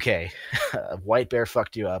 okay, White Bear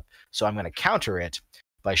fucked you up, so I'm going to counter it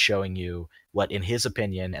by showing you what, in his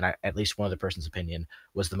opinion, and at least one other person's opinion,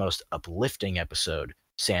 was the most uplifting episode,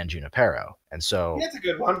 San Junipero. And so that's a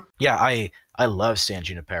good one. Yeah, I love San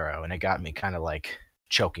Junipero, and it got me kind of like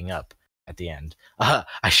choking up at the end.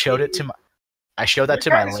 I showed that to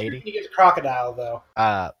my lady. You get to crocodile though.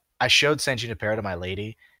 I showed San Junipero to my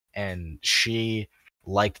lady, and she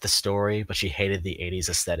liked the story, but she hated the 80s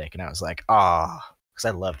aesthetic, and I was like, because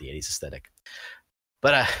I love the 80s aesthetic.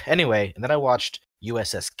 But anyway, and then I watched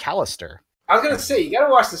USS Callister. I was gonna say, you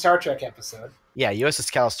gotta watch the Star Trek episode. Yeah,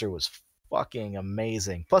 USS Callister was fucking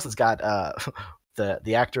amazing. Plus, it's got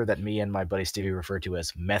the actor that me and my buddy Stevie referred to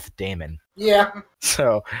as Meth Damon. Yeah.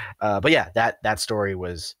 So, but yeah, that story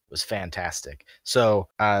was fantastic. So,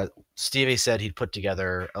 Stevie said he'd put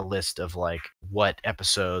together a list of like what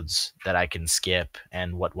episodes that I can skip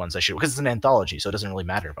and what ones I should, because it's an anthology, so it doesn't really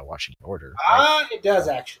matter if I watch in order. Right? It does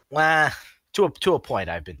actually. To a point,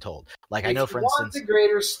 I've been told. Like, I know, for instance,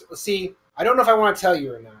 I don't know if I want to tell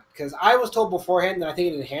you or not, because I was told beforehand that I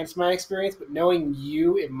think it enhanced my experience, but knowing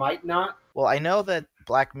you, it might not. Well, I know that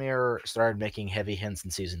Black Mirror started making heavy hints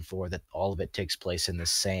in season 4 that all of it takes place in the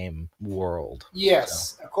same world.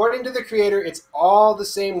 Yes. So, according to the creator, it's all the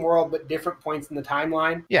same world, but different points in the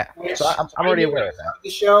timeline. Yeah, so I'm already aware of that. The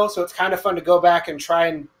show, so it's kind of fun to go back and try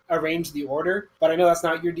and arrange the order, but I know that's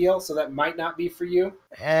not your deal, so that might not be for you.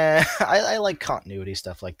 I like continuity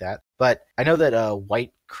stuff like that, but I know that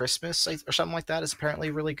White Christmas or something like that is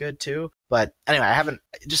apparently really good too. But anyway,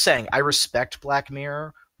 just saying, I respect Black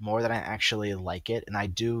Mirror more than I actually like it, and I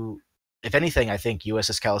do, if anything, I think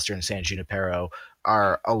USS Callister and San Junipero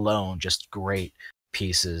are alone just great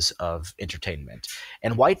pieces of entertainment.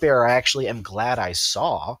 And White Bear, I actually am glad I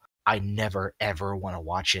saw. I never ever want to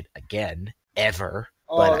watch it again, ever.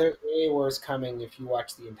 Oh, there's way worse coming if you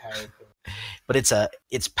watch the entire thing. But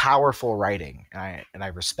it's powerful writing, and I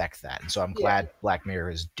respect that. And so I'm glad Black Mirror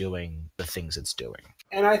is doing the things it's doing.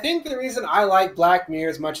 And I think the reason I like Black Mirror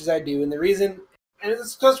as much as I do, and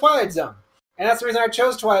it's because Twilight Zone. And that's the reason I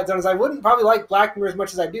chose Twilight Zone, is I wouldn't probably like Black Mirror as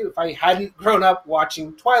much as I do if I hadn't grown up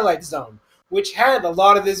watching Twilight Zone, which had a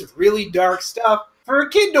lot of this really dark stuff for a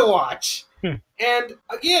kid to watch. And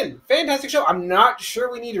again, fantastic show. I'm not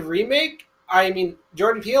sure we need a remake. I mean,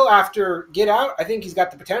 Jordan Peele, after Get Out, I think he's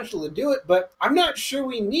got the potential to do it, but I'm not sure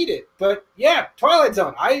we need it. But yeah, Twilight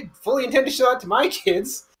Zone. I fully intend to show that to my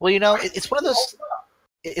kids. Well, it's one of those.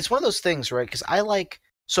 It's one of those things, right? Because I was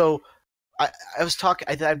talking.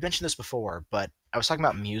 I've mentioned this before, but I was talking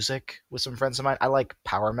about music with some friends of mine. I like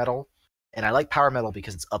power metal, and I like power metal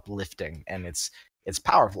because it's uplifting and it's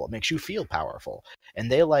powerful. It makes you feel powerful,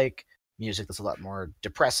 and they like music that's a lot more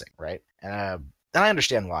depressing, right? And I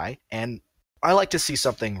understand why. And I like to see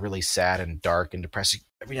something really sad and dark and depressing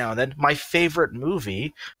every now and then. My favorite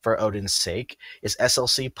movie, for Odin's sake, is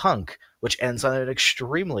SLC Punk, which ends on an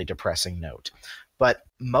extremely depressing note. But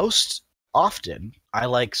most often, I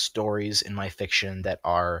like stories in my fiction that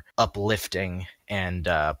are uplifting and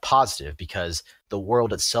positive, because the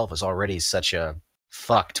world itself is already such a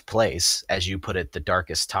fucked place, as you put it, the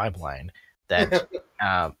darkest timeline, that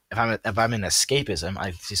if I'm in escapism,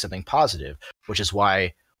 I see something positive, which is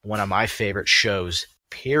why one of my favorite shows,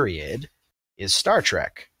 period, is Star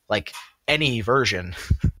Trek. Like, any version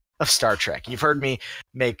of Star Trek. You've heard me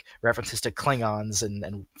make references to Klingons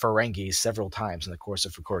and Ferengi several times in the course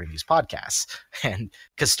of recording these podcasts. And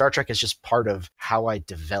because Star Trek is just part of how I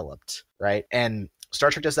developed, right? And Star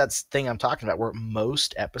Trek does that thing I'm talking about, where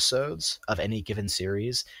most episodes of any given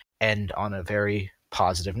series end on a very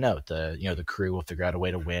positive note. The crew will figure out a way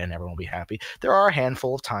to win, everyone will be happy. There are a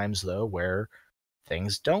handful of times, though, where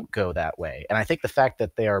things don't go that way. And I think the fact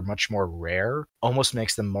that they are much more rare almost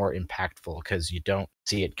makes them more impactful, because you don't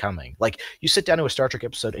see it coming. Like, you sit down to a Star Trek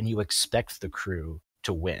episode and you expect the crew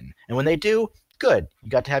to win. And when they do, good. You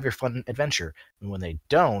got to have your fun adventure. And when they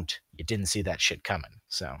don't, you didn't see that shit coming.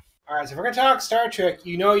 So. All right, so if we're going to talk Star Trek,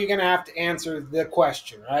 you're going to have to answer the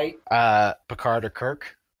question, right? Picard or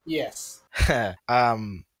Kirk? Yes.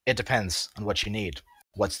 It depends on what you need.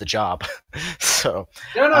 What's the job? So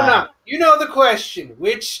No. You know the question.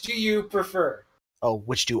 Which do you prefer? Oh,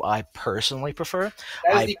 which do I personally prefer?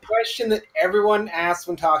 That is the question that everyone asks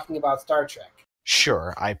when talking about Star Trek.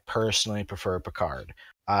 Sure, I personally prefer Picard.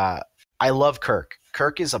 I love Kirk.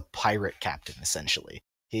 Kirk is a pirate captain, essentially.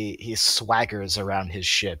 He swaggers around his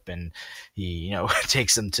ship, and he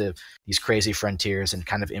takes them to these crazy frontiers and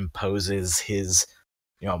kind of imposes his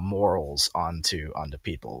morals onto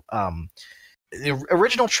people. The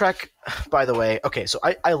original Trek, by the way, okay, so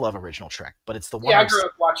I love original Trek, but it's the one. Yeah, I grew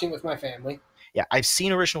up watching with my family. Yeah, I've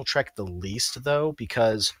seen original Trek the least, though,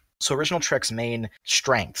 because original Trek's main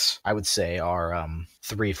strengths, I would say, are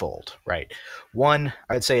threefold, right? One,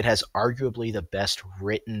 I would say it has arguably the best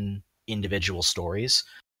written individual stories,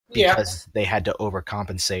 because they had to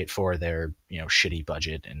overcompensate for their shitty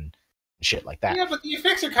budget and shit like that. Yeah, but the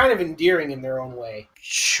effects are kind of endearing in their own way.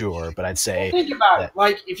 Sure, but I'd say... Well, think about it.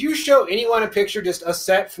 Like, if you show anyone a picture, just a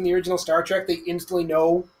set from the original Star Trek, they instantly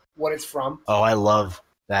know what it's from. Oh, I love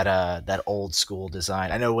that old school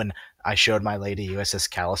design. I know when I showed my lady USS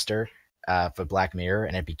Callister for Black Mirror,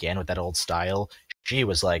 and it began with that old style, she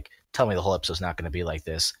was like, tell me the whole episode's not going to be like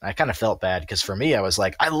this. And I kind of felt bad, because for me, I was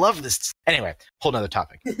like, I love this. Anyway, whole nother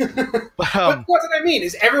topic. But what I mean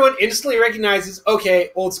is everyone instantly recognizes,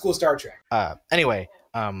 okay, old school Star Trek. Anyway,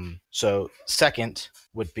 so second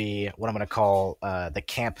would be what I'm going to call the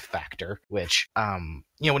camp factor, which,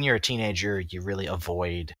 when you're a teenager, you really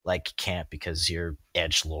avoid like camp because you're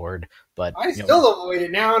edgelord. But I still avoid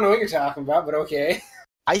it now. I don't know what you're talking about, but okay.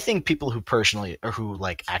 I think people who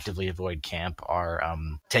like actively avoid camp are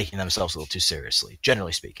taking themselves a little too seriously,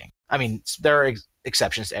 generally speaking. I mean, there are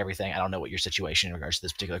exceptions to everything. I don't know what your situation in regards to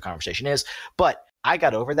this particular conversation is, but I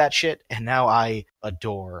got over that shit, and now I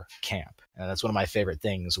adore camp. And that's one of my favorite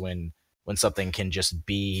things, when something can just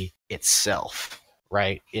be itself,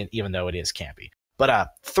 right? Even though it is campy. But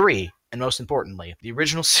three, and most importantly, the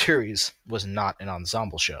original series was not an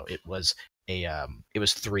ensemble show. It was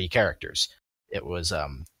three characters. It was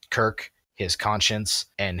Kirk, his conscience,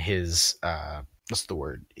 and his what's the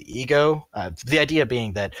word? Ego. The idea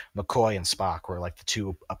being that McCoy and Spock were like the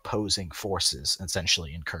two opposing forces,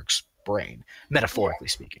 essentially, in Kirk's brain, metaphorically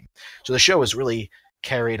speaking. So the show was really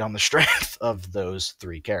carried on the strength of those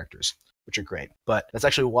three characters, which are great. But that's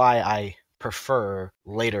actually why I prefer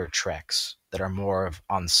later Treks that are more of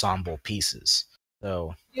ensemble pieces.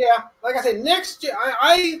 So yeah, like I said,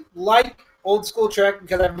 I like old school Trek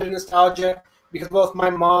because I have a bit of nostalgia. Because both my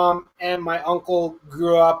mom and my uncle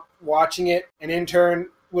grew up watching it, and in turn,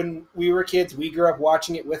 when we were kids, we grew up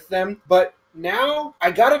watching it with them. But now,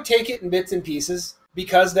 I gotta take it in bits and pieces,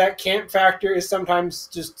 because that camp factor is sometimes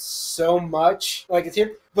just so much like it's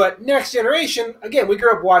here. But Next Generation, again, we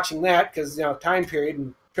grew up watching that, because, time period,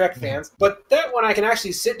 and Trek fans. But that one I can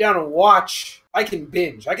actually sit down and watch. I can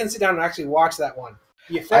binge. I can sit down and actually watch that one.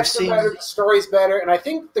 The effects are better, the story's better, and I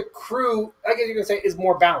think the crew, I guess you can say, is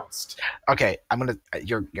more balanced. Okay,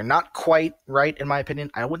 you're not quite right in my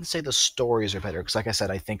opinion. I wouldn't say the stories are better because, like I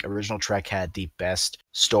said, I think original Trek had the best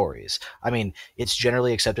stories. I mean, it's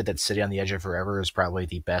generally accepted that City on the Edge of Forever is probably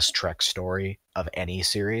the best Trek story of any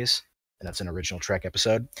series, and that's an original Trek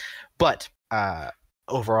episode. But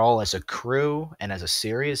overall, as a crew and as a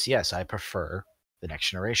series, yes, I prefer The Next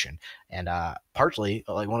Generation. And partly,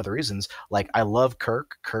 like, one of the reasons, like, I love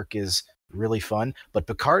Kirk. Kirk is really fun, but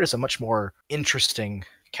Picard is a much more interesting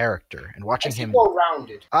character. And watching him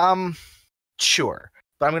well-rounded. Sure.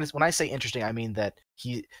 But when I say interesting, I mean that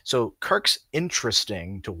Kirk's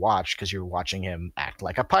interesting to watch because you're watching him act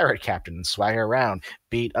like a pirate captain and swagger around,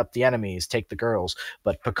 beat up the enemies, take the girls.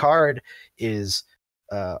 But Picard is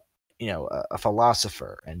a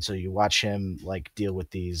philosopher, and so you watch him like deal with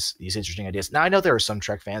these interesting ideas. Now I know there are some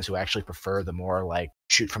Trek fans who actually prefer the more like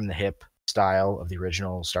shoot from the hip style of the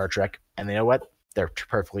original Star Trek, and you know what? They're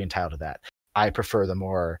perfectly entitled to that. I prefer the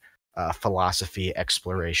more philosophy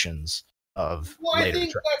explorations of later I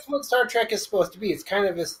think Trek. that's what Star Trek is supposed to be. It's kind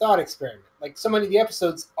of this thought experiment. Like, so many of the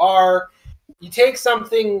episodes are, you take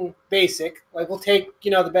something basic, like we'll take,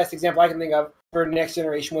 the best example I can think of for Next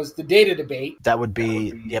Generation was the data debate. That would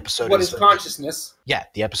be the episode. What is consciousness? Yeah,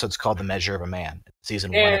 the episode's called The Measure of a Man. Season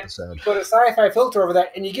 1 episode. You put a sci-fi filter over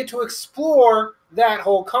that, and you get to explore that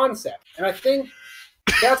whole concept. And I think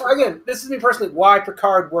that's, again, this is me personally, why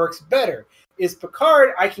Picard works better. Is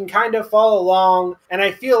Picard, I can kind of follow along, and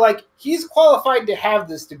I feel like he's qualified to have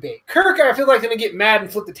this debate. Kirk, I feel like, going to get mad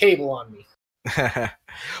and flip the table on me.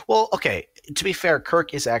 Well, okay, to be fair,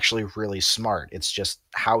 Kirk is actually really smart. It's just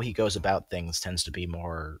how he goes about things tends to be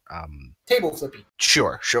more table flippy.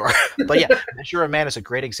 Sure. But yeah, Measure of a Man is a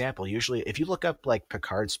great example. Usually, if you look up like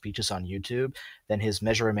Picard's speeches on YouTube, then his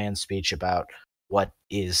Measure of a Man speech about what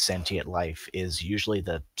is sentient life is usually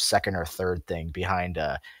the second or third thing behind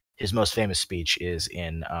his most famous speech is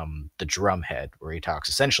in The Drumhead, where he talks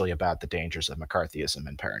essentially about the dangers of McCarthyism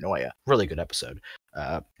and paranoia. Really good episode.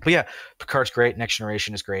 But yeah, Picard's great. Next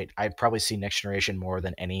Generation is great. I'd probably see Next Generation more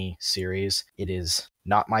than any series. It is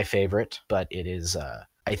not my favorite, but it is,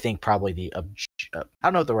 I think, probably I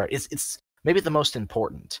don't know what the word. It's maybe the most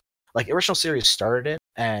important. Like, original series started it,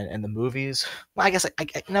 and the movies. Well, I guess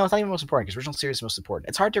no, it's not even most important because original series is most important.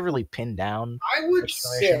 It's hard to really pin down. I would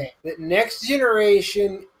say that Next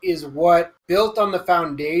Generation is what built on the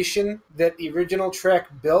foundation that the original Trek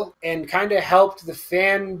built, and kind of helped the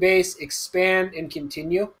fan base expand and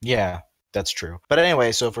continue. Yeah, that's true. But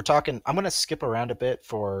anyway, so if we're talking, I'm going to skip around a bit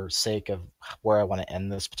for sake of where I want to end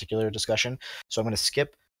this particular discussion. So I'm going to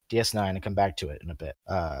skip DS9 and come back to it in a bit.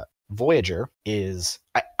 Voyager is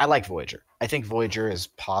I like Voyager. I think Voyager is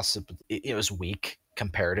possibly it was weak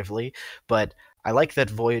comparatively, but I like that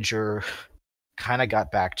Voyager kind of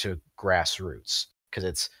got back to grassroots because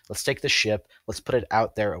it's let's take the ship, let's put it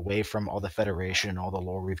out there away from all the Federation and all the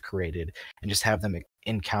lore we've created, and just have them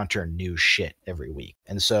encounter new shit every week.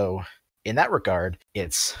 And so in that regard,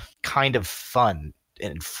 it's kind of fun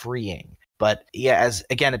and freeing. But yeah,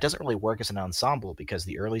 it doesn't really work as an ensemble because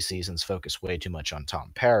the early seasons focus way too much on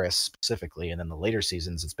Tom Paris specifically, and then the later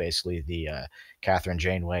seasons it's basically the Catherine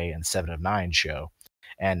Janeway and 7 of 9 show.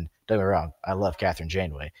 And don't get me wrong, I love Catherine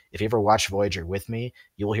Janeway. If you ever watch Voyager with me,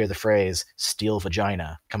 you will hear the phrase "steel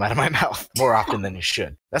vagina" come out of my mouth more often than you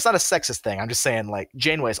should. That's not a sexist thing. I'm just saying, like,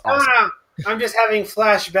 Janeway's awesome. I'm just having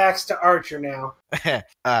flashbacks to Archer now.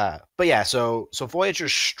 But yeah, so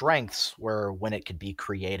Voyager's strengths were when it could be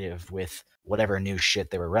creative with whatever new shit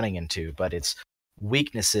they were running into, but its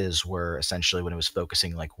weaknesses were essentially when it was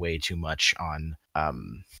focusing like way too much on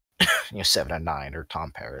 7 of 9 or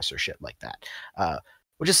Tom Paris or shit like that.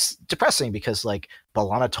 Which is depressing because like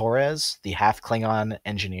B'Elanna Torres, the half Klingon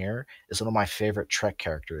engineer, is one of my favorite Trek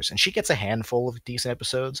characters, and she gets a handful of decent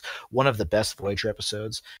episodes. One of the best Voyager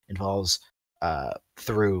episodes involves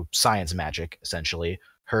through science magic, essentially,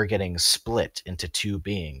 her getting split into two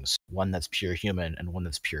beings, one that's pure human and one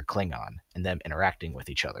that's pure Klingon, and them interacting with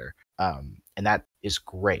each other. And that is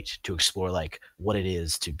great to explore like what it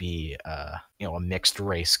is to be a mixed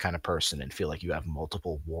race kind of person and feel like you have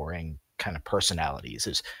multiple warring kind of personalities.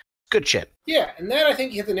 Is good shit. Yeah, and that I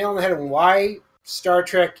think you hit the nail on the head on why Star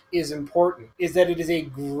Trek is important, is that it is a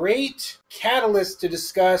great catalyst to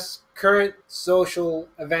discuss current social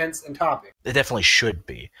events and topics. It definitely should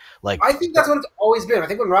be. Like, I think that's what it's always been. I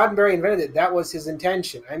think when Roddenberry invented it, that was his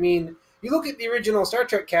intention. I mean, you look at the original Star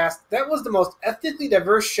Trek cast, that was the most ethnically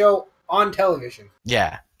diverse show on television.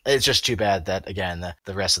 Yeah, It's just too bad that, again,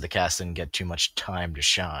 the rest of the cast didn't get too much time to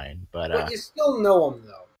shine. But you still know him,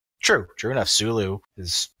 though. True enough. Sulu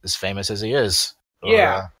is as famous as he is.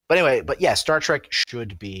 Yeah. But anyway, yeah, Star Trek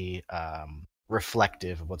should be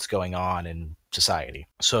reflective of what's going on in society.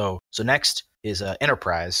 So next is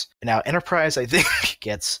Enterprise. Now, Enterprise, I think,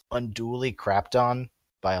 gets unduly crapped on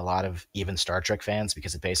by a lot of even Star Trek fans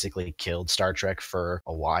because it basically killed Star Trek for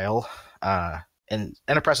a while. And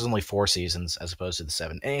Enterprise is only 4 seasons as opposed to the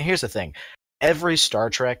 7. And here's the thing: every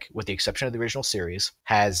Star Trek, with the exception of the original series,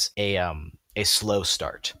 has a slow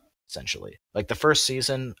start. Essentially, like the first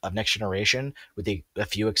season of Next Generation, with a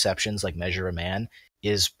few exceptions like Measure of Man,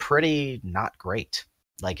 is pretty not great.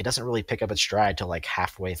 Like, it doesn't really pick up its stride till like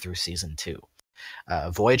halfway through season 2.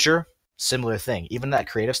 Voyager, similar thing. Even that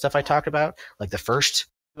creative stuff I talked about, like the first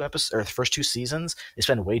 2 episodes or the first 2 seasons, they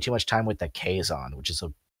spend way too much time with the Kazon, which is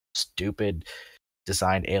a stupid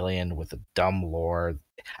designed alien with a dumb lore.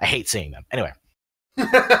 I hate seeing them. Anyway,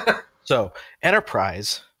 so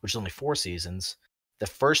Enterprise, which is only 4 seasons, the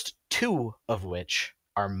first 2 of which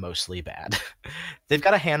are mostly bad. They've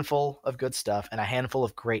got a handful of good stuff and a handful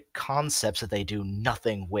of great concepts that they do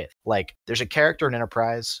nothing with. Like, there's a character in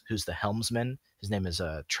Enterprise who's the helmsman. His name is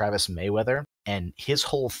Travis Mayweather, and his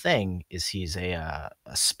whole thing is he's a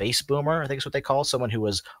space boomer, I think is what they call someone who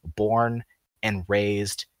was born and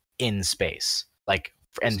raised in space. Like,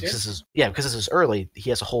 and because this is early, he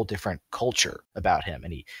has a whole different culture about him,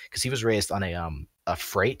 and because he was raised on a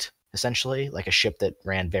freight, essentially, like a ship that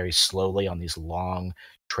ran very slowly on these long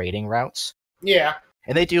trading routes. Yeah.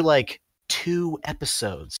 And they do like 2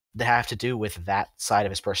 episodes that have to do with that side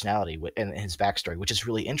of his personality and his backstory, which is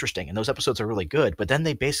really interesting. And those episodes are really good, but then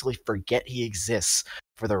they basically forget he exists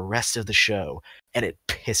for the rest of the show, and it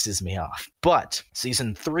pisses me off. But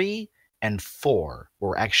season 3 and 4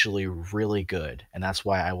 were actually really good, and that's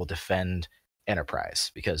why I will defend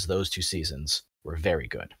Enterprise, because those 2 seasons were very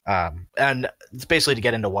good. And it's basically to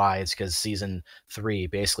get into why, it's because season 3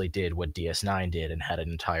 basically did what DS9 did and had an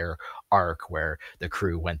entire arc where the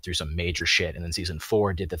crew went through some major shit, and then season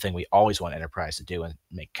 4 did the thing we always want Enterprise to do and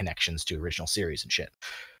make connections to original series and shit.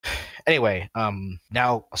 Anyway,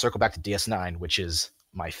 now I'll circle back to DS9, which is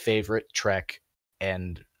my favorite Trek,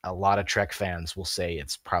 and a lot of Trek fans will say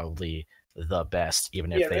it's probably the best,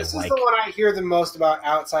 even if they this is the one I hear the most about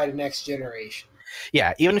outside of Next Generation.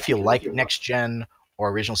 Yeah, even if you like Next Gen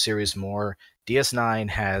or original series more, DS9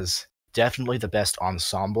 has definitely the best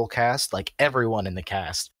ensemble cast. Like, everyone in the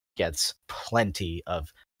cast gets plenty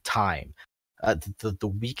of time.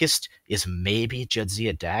 The weakest is maybe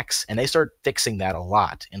Jadzia Dax, and they start fixing that a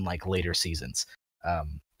lot in like later seasons.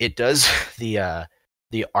 It does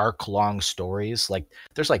the arc-long stories. Like,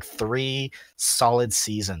 there's like 3 solid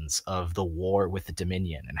seasons of the war with the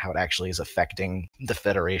Dominion and how it actually is affecting the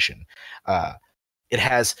Federation. It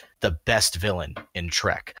has the best villain in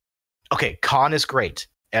Trek. Okay, Khan is great.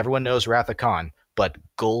 Everyone knows Wrath of Khan, but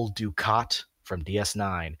Gul Dukat from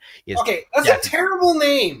DS9 is... Okay, that's a terrible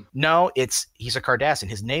name. No, he's a Cardassian.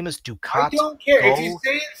 His name is Dukat. I don't care. If you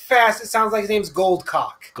say it fast, it sounds like his name's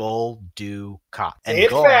Goldcock. Gul Dukat. Say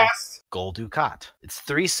it fast. Gul Dukat. It's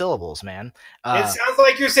 3 syllables, man. It sounds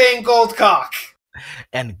like you're saying Goldcock.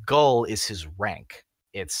 And Gul is his rank.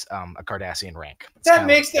 It's a Cardassian rank. That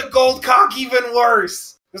makes the gold cock even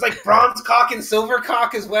worse. There's like bronze cock and silver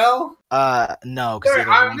cock as well. No.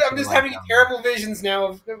 I'm just having terrible visions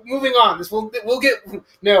now. Moving on. We'll get.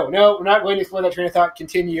 No, we're not going to explore that train of thought.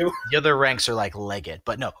 Continue. The other ranks are like Leggett,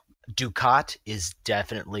 but no. Dukat is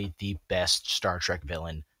definitely the best Star Trek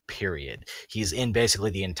villain. Period. He's in basically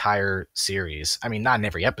the entire series. I mean, not in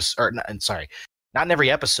every episode. Not in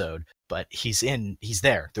every episode, but he's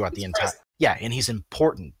there throughout the entire. Yeah, and he's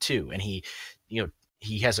important too, and he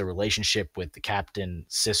has a relationship with the captain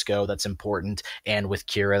Sisko that's important, and with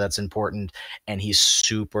Kira that's important, and he's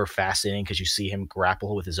super fascinating because you see him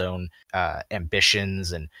grapple with his own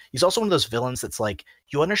ambitions, and he's also one of those villains that's like,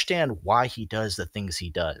 you understand why he does the things he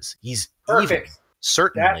does. He's perfect. Evil,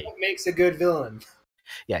 certainly. That's what makes a good villain.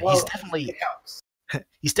 Yeah, well, it helps.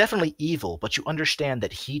 He's definitely evil, but you understand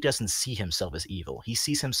that he doesn't see himself as evil. He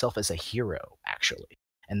sees himself as a hero, actually.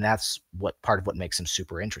 And that's part of what makes him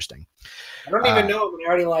super interesting. I don't even know him, and I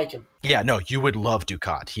already like him. Yeah, no, you would love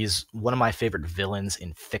Dukat. He's one of my favorite villains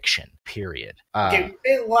in fiction, period. Okay,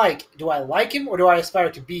 do I like him, or do I aspire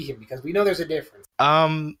to be him? Because we know there's a difference.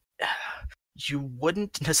 You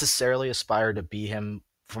wouldn't necessarily aspire to be him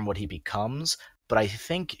from what he becomes, but I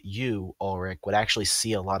think you, Ulrich, would actually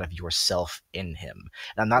see a lot of yourself in him.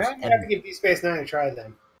 And I'm not. I'm going to have to give Deep Space Nine a try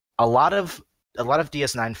then. A lot of a lot of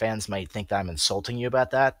DS9 fans might think that I'm insulting you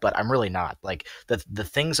about that, but I'm really not. Like the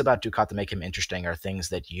things about Dukat that make him interesting are things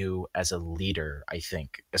that you as a leader, I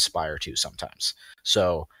think, aspire to sometimes.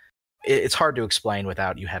 So it's hard to explain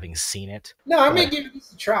without you having seen it. No, I may give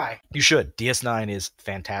this a try. You should. DS9 is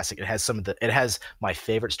fantastic. It has my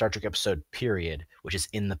favorite Star Trek episode, period, which is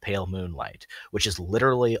In the Pale Moonlight, which is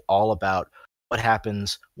literally all about what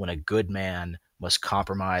happens when a good man must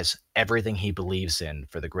compromise everything he believes in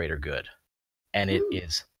for the greater good. And it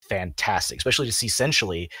is fantastic, especially to see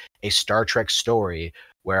essentially a Star Trek story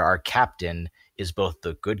where our captain is both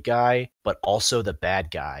the good guy but also the bad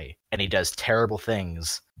guy, and he does terrible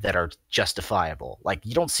things that are justifiable. Like,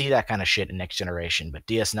 you don't see that kind of shit in Next Generation, but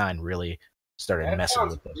DS9 really started messing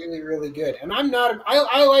with this. Really, really good. And I'm not.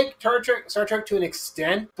 I like Star Trek to an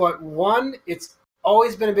extent, but one, it's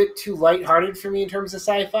always been a bit too lighthearted for me in terms of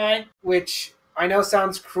sci-fi, which I know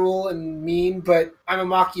sounds cruel and mean, but I'm a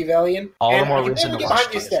Machiavellian. All the more reason to watch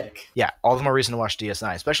the aesthetic. Yeah, all the more reason to watch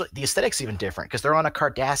DS9. Especially the aesthetic's even different because they're on a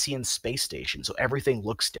Cardassian space station, so everything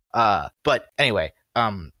looks different. But anyway,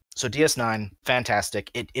 so DS9, fantastic.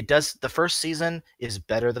 It does, the first season is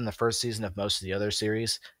better than the first season of most of the other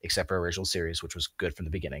series, except for original series, which was good from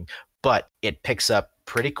the beginning. But it picks up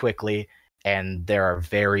pretty quickly, and there are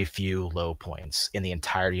very few low points in the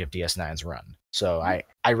entirety of DS9's run. So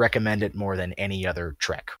I recommend it more than any other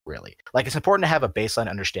Trek, really. Like, it's important to have a baseline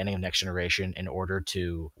understanding of Next Generation in order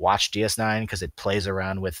to watch DS9 because it plays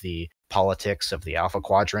around with the politics of the Alpha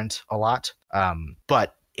Quadrant a lot.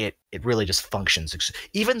 But it really just functions.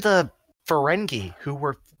 Even the Ferengi, who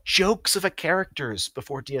were jokes of characters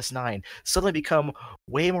before DS9, suddenly become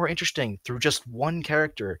way more interesting through just one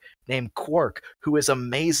character named Quark, who is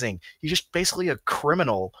amazing. He's just basically a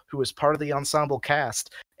criminal who is part of the ensemble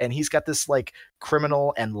cast, and he's got this like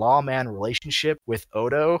criminal and lawman relationship with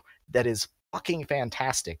Odo that is fucking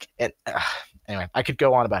fantastic. And anyway, I could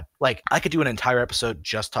go on about, like, I could do an entire episode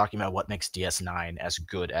just talking about what makes DS9 as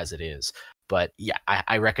good as it is. But yeah,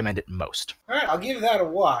 I recommend it most. All right, I'll give that a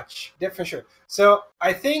watch, for sure. So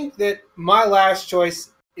I think that my last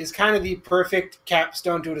choice is kind of the perfect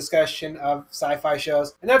capstone to a discussion of sci-fi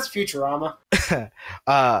shows, and that's Futurama.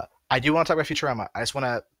 I do want to talk about Futurama. I just want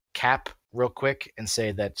to cap real quick and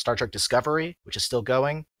say that Star Trek Discovery, which is still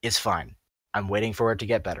going, is fine. I'm waiting for it to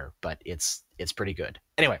get better, but it's pretty good.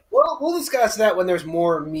 Anyway. Well, we'll discuss that when there's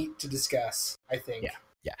more meat to discuss, I think.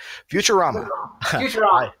 Yeah. Futurama.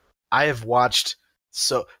 Futurama. I have watched,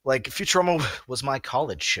 so, like, Futurama was my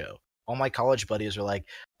college show. All my college buddies were like,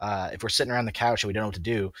 if we're sitting around the couch and we don't know what to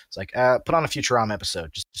do, it's like, put on a Futurama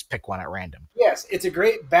episode. Just pick one at random. Yes, it's a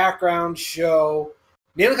great background show.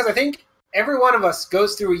 Mainly because I think every one of us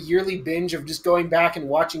goes through a yearly binge of just going back and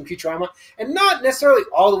watching Futurama, and not necessarily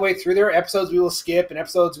all the way through. There are episodes we will skip and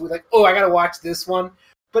episodes we're like, oh, I got to watch this one.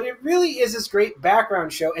 But it really is this great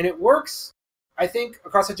background show, and it works, I think,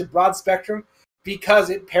 across such a broad spectrum, because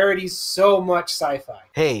it parodies so much sci-fi.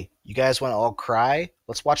 Hey, you guys want to all cry?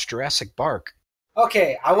 Let's watch Jurassic Park.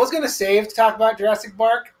 Okay, I was going to save to talk about Jurassic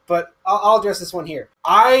Park, but I'll address this one here.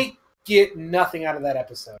 I get nothing out of that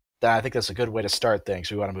episode. I think that's a good way to start things.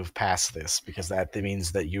 We want to move past this, because that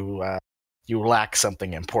means that you lack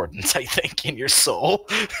something important, I think, in your soul.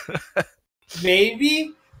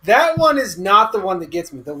 Maybe. That one is not the one that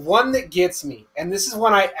gets me. The one that gets me, and this is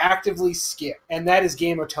one I actively skip, and that is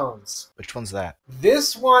Game of Tones. Which one's that?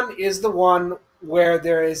 This one is the one where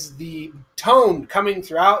there is the tone coming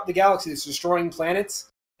throughout the galaxy that's destroying planets,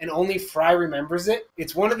 and only Fry remembers it.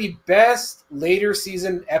 It's one of the best later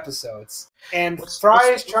season episodes. And Fry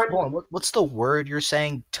is trying to... What's the word you're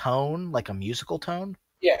saying? Tone? Like a musical tone?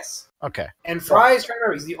 Yes. Okay. And Fry is trying to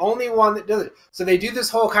remember. He's the only one that does it. So they do this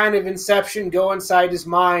whole kind of inception, go inside his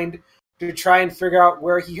mind to try and figure out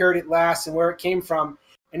where he heard it last and where it came from.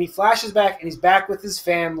 And he flashes back, and he's back with his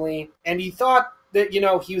family. And he thought that,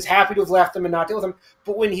 he was happy to have left them and not deal with them.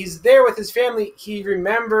 But when he's there with his family, he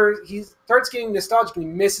starts getting nostalgic, and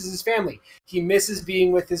he misses his family. He misses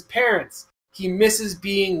being with his parents. He misses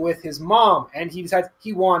being with his mom. And he decides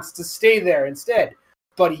he wants to stay there instead.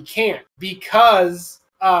 But he can't, because...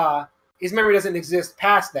 his memory doesn't exist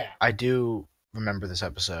past that. I do remember this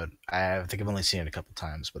episode. I think I've only seen it a couple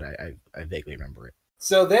times, but I vaguely remember it.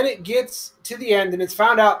 So then it gets to the end, and it's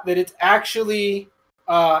found out that it's actually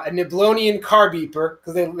a Niblonian car beeper,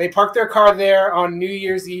 because they parked their car there on New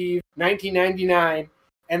Year's Eve, 1999,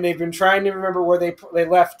 and they've been trying to remember where they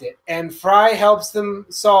left it. And Fry helps them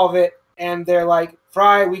solve it, and they're like,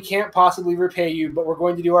 Fry, we can't possibly repay you, but we're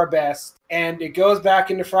going to do our best. And it goes back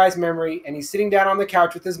into Fry's memory, and he's sitting down on the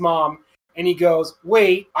couch with his mom, and he goes,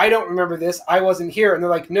 wait, I don't remember this. I wasn't here. And they're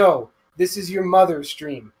like, no, this is your mother's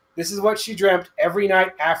dream. This is what she dreamt every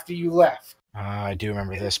night after you left. I do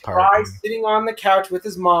remember this part. Fry sitting on the couch with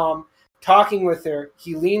his mom, talking with her.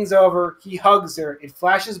 He leans over, he hugs her. It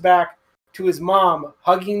flashes back to his mom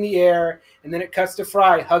hugging the air, and then it cuts to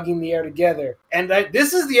Fry hugging the air together. And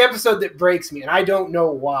this is the episode that breaks me, and I don't know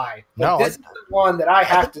why. But this is the one that I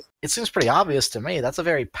have to... It seems pretty obvious to me. That's a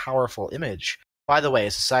very powerful image. By the way,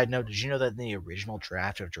 as a side note, did you know that in the original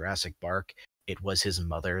draft of Jurassic Park, it was his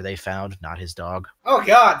mother they found, not his dog? Oh,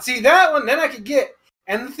 God. See, that one, then I could get...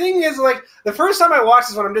 And the thing is, like, the first time I watched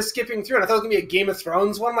this one, I'm just skipping through, and I thought it was going to be a Game of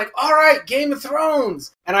Thrones one. I'm like, all right, Game of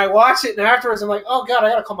Thrones. And I watch it, and afterwards I'm like, oh, God, I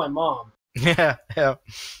got to call my mom. Yeah.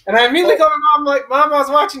 And I immediately called my mom, like, Mom, I was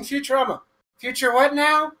watching Futurama. Future what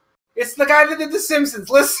now? It's the guy that did The Simpsons.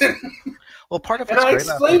 Listen. Well, part of and I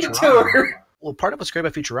explained it to her. Well, part of what's great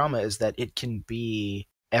about Futurama is that it can be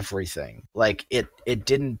everything. Like, it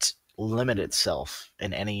didn't limit itself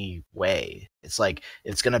in any way. It's like,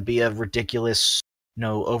 it's going to be a ridiculous,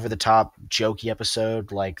 over-the-top, jokey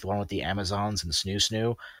episode like the one with the Amazons and Snoo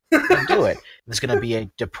Snoo. Do it. There's going to be a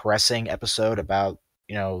depressing episode about,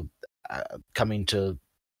 coming to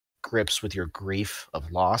grips with your grief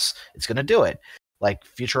of loss. It's going to do it. Like,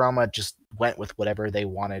 Futurama just went with whatever they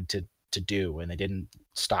wanted to do, and they didn't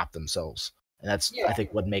stop themselves. And that's, I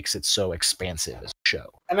think, what makes it so expansive as a show.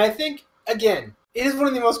 And I think, again, it is one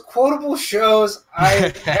of the most quotable shows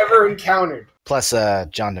I've ever encountered. Plus,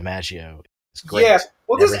 John DiMaggio is great. Yeah.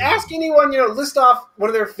 Well, just ask anyone, list off one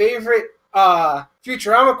of their favorite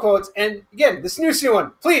Futurama quotes. And, again, the Snoo Snoo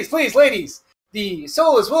one. Please, ladies. The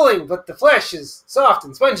soul is willing, but the flesh is soft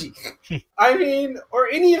and spongy. I mean, or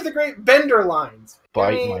any of the great Bender lines.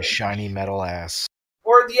 Bite my shiny metal ass.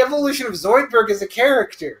 Or the evolution of Zoidberg as a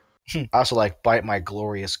character. I also like bite my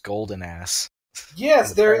glorious golden ass.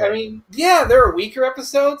 Yes, there are weaker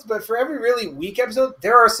episodes, but for every really weak episode,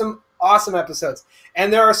 there are some awesome episodes.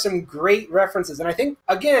 And there are some great references. And I think,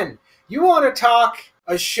 again, you want to talk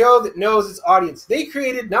a show that knows its audience. They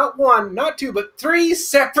created not one, not two, but 3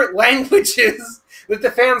 separate languages that the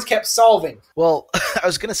fans kept solving. Well, I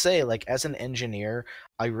was going to say, like, as an engineer,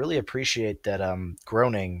 I really appreciate that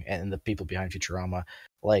Groening and the people behind Futurama,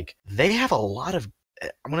 like, they have a lot of,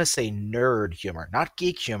 I'm going to say nerd humor, not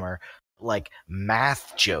geek humor, like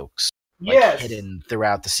math jokes hidden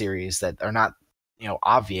throughout the series that are not,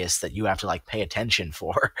 obvious that you have to, like, pay attention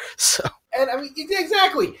for. So, and I mean,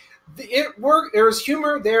 exactly. It worked. There was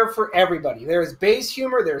humor there for everybody. There's base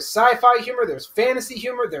humor, there's sci-fi humor, there's fantasy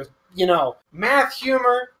humor, there's, math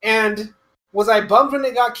humor. And was I bummed when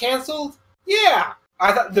it got canceled? Yeah.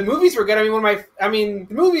 I thought the movies were good. The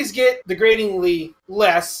movies get degradingly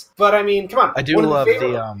less, but I mean, come on. I do love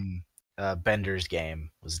the Bender's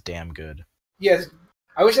game was damn good. Yes.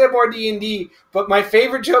 I wish I had more D&D, but my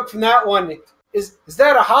favorite joke from that one is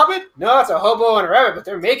that a hobbit? No, it's a hobo and a rabbit, but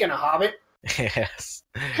they're making a hobbit. Yes.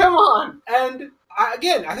 Come on. And I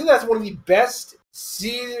think that's one of the best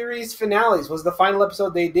series finales was the final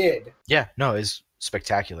episode they did. Yeah, no, it's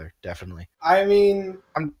spectacular, definitely. I mean,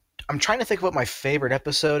 I'm trying to think what my favorite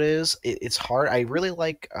episode is. It's hard. I really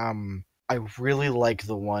like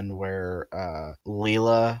the one where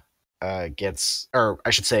Leela gets, or I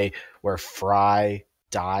should say, where Fry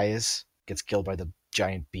dies, gets killed by the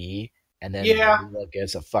giant bee. And then Leela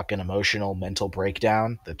gets a fucking emotional mental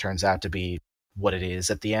breakdown that turns out to be what it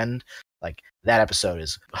is at the end. Like, that episode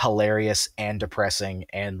is hilarious and depressing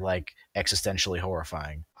and, like, existentially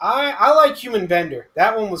horrifying. I like Human Bender.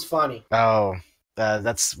 That one was funny. Oh,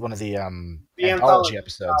 that's one of the anthology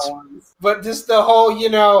episodes. But just the whole,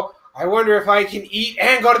 I wonder if I can eat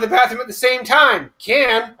and go to the bathroom at the same time.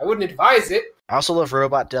 Can. I wouldn't advise it. I also love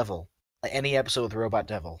Robot Devil. Any episode with Robot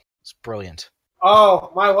Devil. It's brilliant.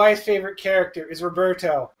 Oh, my wife's favorite character is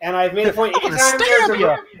Roberto. And I've made a point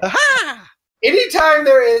anytime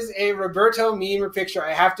there is a Roberto meme or picture,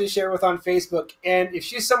 I have to share it with on Facebook. And if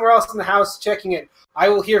she's somewhere else in the house checking it, I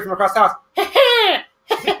will hear from across the house,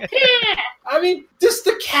 I mean, just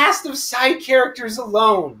the cast of side characters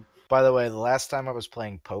alone. By the way, the last time I was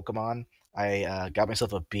playing Pokemon, I got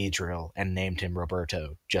myself a Beedrill and named him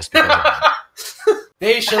Roberto, just because of that.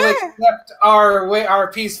 They shall accept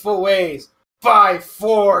our peaceful ways. By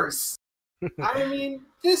force. I mean,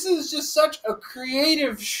 this is just such a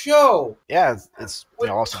creative show. Yeah, it's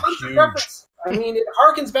also huge. I mean, it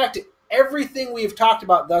harkens back to everything we've talked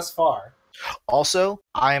about thus far. Also,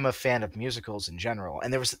 I am a fan of musicals in general,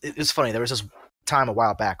 and it was funny. There was this time a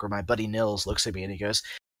while back where my buddy Nils looks at me and he goes,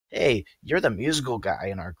 "Hey, you're the musical guy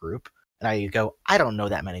in our group." And I go, "I don't know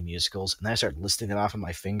that many musicals." And then I started listing them off on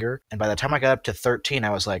my finger. And by the time I got up to 13,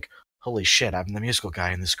 I was like, "Holy shit, I'm the musical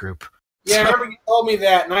guy in this group." Yeah, I remember you told me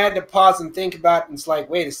that, and I had to pause and think about it, and it's like,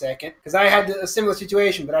 wait a second, because I had a similar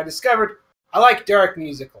situation, but I discovered I like dark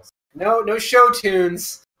musicals. No show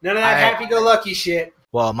tunes. None of that happy-go-lucky shit.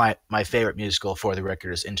 Well, my favorite musical for the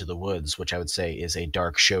record is Into the Woods, which I would say is a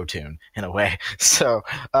dark show tune in a way. So,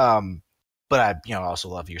 but I also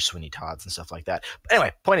love your Sweeney Todds and stuff like that. But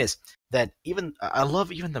anyway, point is that I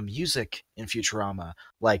love even the music in Futurama,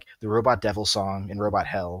 like the Robot Devil song in Robot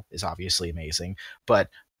Hell is obviously amazing. But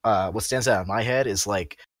what stands out in my head is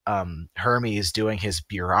like Hermes doing his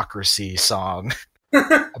bureaucracy song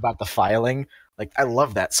about the filing. Like, I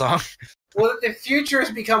love that song. Well, the future has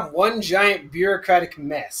become one giant bureaucratic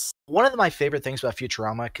mess. One of my favorite things about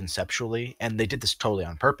Futurama conceptually, and they did this totally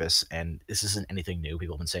on purpose, and this isn't anything new,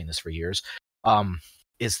 people have been saying this for years,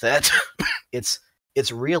 is that it's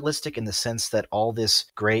realistic in the sense that all this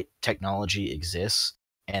great technology exists,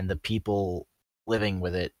 and the people living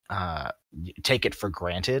with it take it for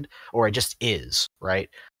granted, or it just is, right?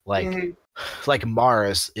 Like, like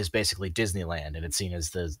Mars is basically Disneyland, and it's seen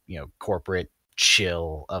as the corporate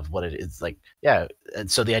chill of what it is. Like, yeah, and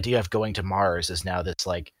so the idea of going to Mars is now this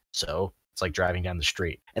like, so it's like driving down the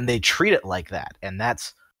street, and they treat it like that, and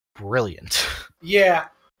that's brilliant. Yeah,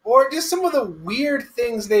 or just some of the weird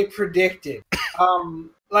things they predicted.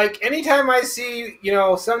 Like anytime I see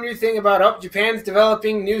some new thing about Japan's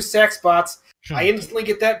developing new sex bots, I instantly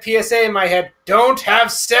get that PSA in my head: don't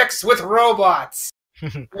have sex with robots.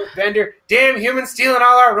 Bender, damn humans stealing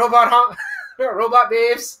all our robot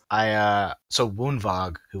babes. So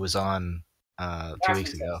Woonvog, who was on 2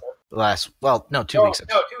 weeks ago. No, 2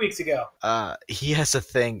 weeks ago. He has a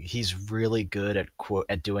thing. He's really good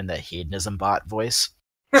at doing the hedonism bot voice.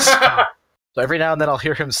 So every now and then I'll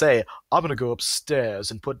hear him say, "I'm gonna go upstairs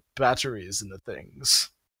and put batteries in the things."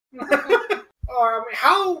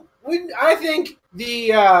 I think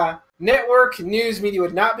the network news media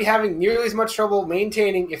would not be having nearly as much trouble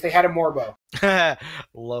maintaining if they had a Morbo.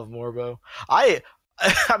 Love Morbo. I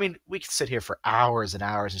mean, we could sit here for hours and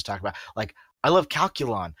hours and just talk about, like, I love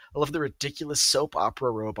Calculon. I love the ridiculous soap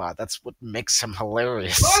opera robot. That's what makes him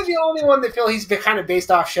hilarious. Well, I'm the only one that feel he's kind of based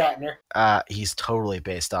off Shatner. He's totally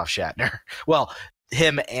based off Shatner. Well,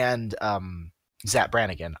 him and Zap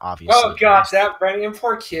Brannigan, obviously. Oh, God, Zap Brannigan,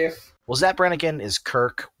 poor Kiff. Well, Zap Brannigan is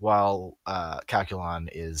Kirk, while Calculon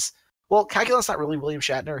is... Well, Calculon's not really William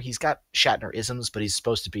Shatner. He's got Shatner-isms, but he's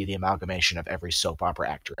supposed to be the amalgamation of every soap opera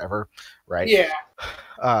actor ever, right? Yeah.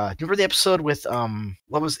 Remember the episode with, it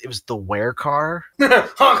was the Ware Car?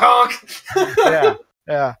 Honk, honk!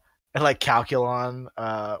 Yeah. And, like, Calculon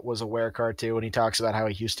was a Ware Car, too, and he talks about how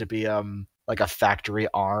he used to be, like, a factory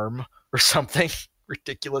arm or something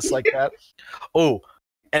ridiculous like that. Oh,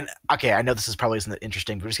 and, okay, I know this probably isn't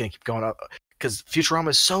interesting, but we're just going to keep going up, because Futurama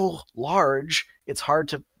is so large, it's hard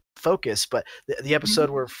to focus, but the episode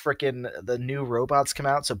where frickin' the new robots come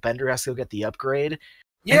out, so Bender has to go get the upgrade.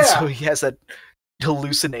 Yeah. And so he has that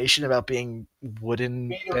hallucination about being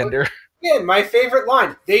wooden Bender. Yeah, my favorite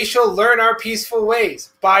line: "They shall learn our peaceful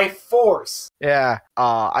ways by force." Yeah.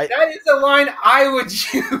 That is a line I would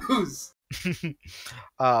use.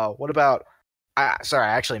 What about... sorry,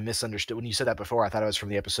 I actually misunderstood. When you said that before, I thought it was from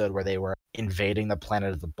the episode where they were invading the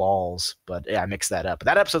planet of the balls, but yeah, I mixed that up. But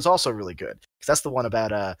that episode's also really good, because that's the one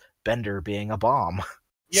about Bender being a bomb.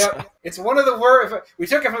 Yep, so. It's one of the words... We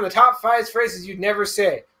took it from the top 5 phrases you'd never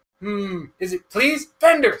say. Is it, "Please,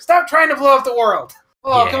 Bender, stop trying to blow up the world"?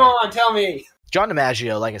 Oh, yeah. Come on, tell me. John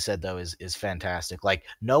DiMaggio, like I said, though, is fantastic. Like,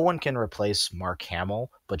 no one can replace Mark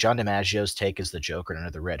Hamill, but John DiMaggio's take as the Joker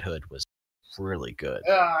under the Red Hood was really good.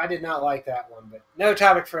 I did not like that one, but another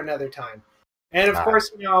topic for another time. And of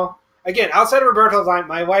course, again, outside of Roberto's line,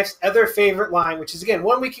 my wife's other favorite line, which is, again,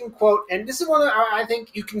 one we can quote, and this is one that I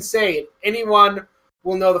think you can say it. Anyone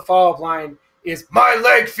will know the follow-up line is, "My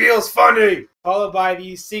leg feels funny," followed by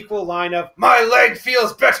the sequel line of, "My leg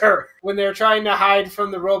feels better," when they're trying to hide from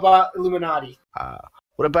the robot Illuminati.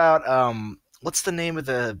 What about, what's the name of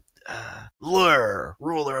the... Lur,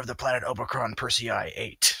 ruler of the planet Omicron Persei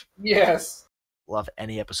 8. Yes. Love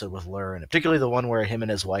any episode with Lur, and particularly the one where him and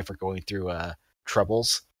his wife are going through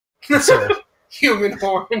troubles. Human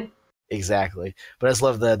horn. Exactly. But I just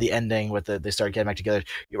love the ending with they start getting back together.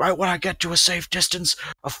 "You're right when I get to a safe distance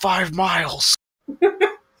of 5 miles.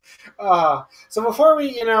 So before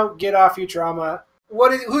we, get off Futurama,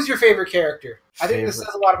 who's your favorite character? I think this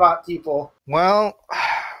says a lot about people. Well,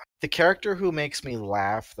 the character who makes me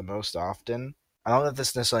laugh the most often, I don't know if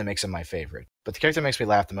this necessarily makes him my favorite, but the character that makes me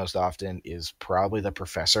laugh the most often is probably the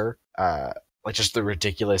professor. Like, just the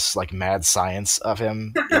ridiculous, like, mad science of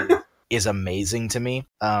him is amazing to me.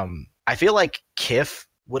 I feel like Kiff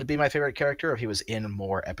would be my favorite character if he was in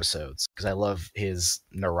more episodes, because I love his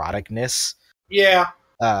neuroticness. Yeah.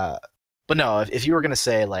 But But no, if you were gonna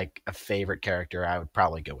say like a favorite character, I would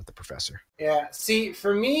probably go with the Professor. Yeah. See,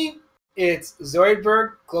 for me, it's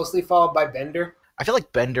Zoidberg, closely followed by Bender. I feel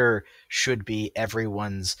like Bender should be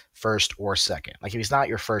everyone's first or second. Like if he's not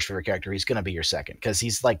your first favorite character, he's gonna be your second because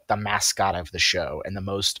he's like the mascot of the show and the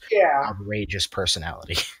most Yeah. outrageous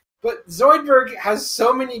personality. But Zoidberg has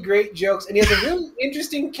so many great jokes, and he has a really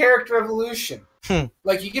interesting character evolution.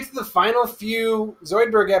 Like, you get to the final few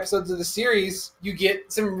Zoidberg episodes of the series, you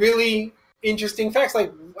get some really interesting facts.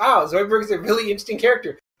 Like, wow, Zoidberg is a really interesting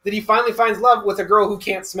character. That he finally finds love with a girl who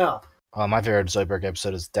can't smell. My favorite Zoidberg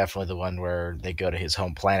episode is definitely the one where they go to his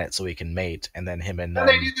home planet so he can mate, and then him and... And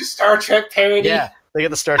they do the Star Trek parody. Yeah, they get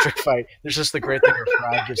the Star Trek fight. There's just the great thing where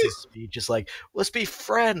Fry gives his speech, just like, let's be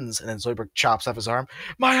friends, and then Zoidberg chops off his arm.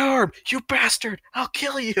 My arm, you bastard! I'll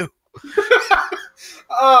kill you!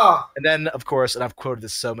 Oh. And then, of course, and I've quoted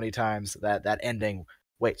this so many times, that ending,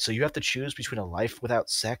 wait, so you have to choose between a life without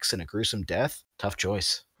sex and a gruesome death? Tough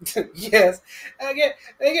choice. Yes. And again,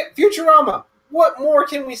 Futurama. What more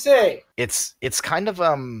can we say? It's kind of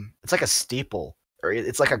it's like a steeple, or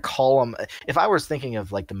it's like a column. If I was thinking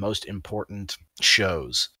of like the most important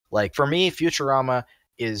shows, like for me, Futurama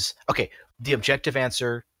is okay. The objective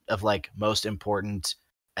answer of like most important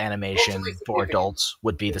animation for adults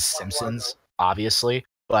would be The Simpsons, obviously,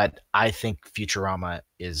 but I think Futurama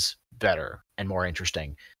is better and more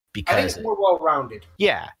interesting. Because I think it's more well-rounded.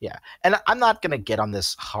 Yeah. And I'm not going to get on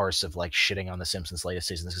this horse of like shitting on The Simpsons latest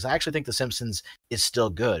seasons because I actually think The Simpsons is still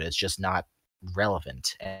good. It's just not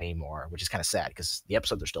relevant anymore, which is kind of sad because the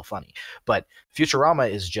episodes are still funny. But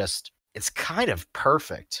Futurama is just, it's kind of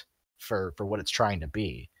perfect for what it's trying to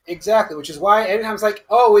be. Exactly, which is why anytime it's like,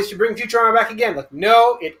 oh, we should bring Futurama back again. Like,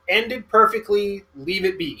 no, it ended perfectly. Leave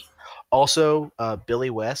it be. Also, Billy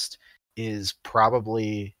West is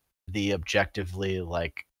probably the objectively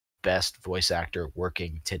like best voice actor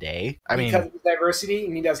working today. Because of the diversity,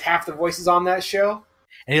 and he does half the voices on that show.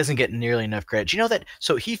 And he doesn't get nearly enough credit. Do you know that?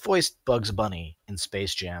 So he voiced Bugs Bunny in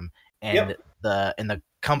Space Jam, and the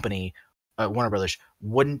company, Warner Brothers,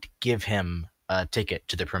 wouldn't give him a ticket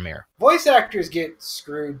to the premiere. Voice actors get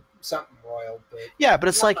screwed something royal, but yeah, but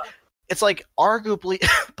it's like arguably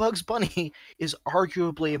Bugs Bunny is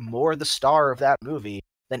arguably more the star of that movie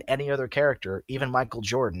than any other character, even Michael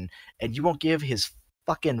Jordan, and you won't give his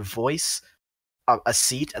fucking voice a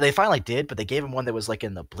seat. They finally did, but they gave him one that was like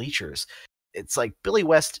in the bleachers. It's like Billy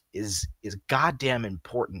West is goddamn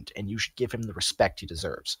important, and you should give him the respect he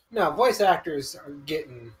deserves. No, voice actors are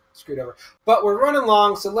getting screwed over. But we're running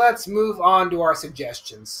long, so let's move on to our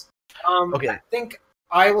suggestions. Okay. I think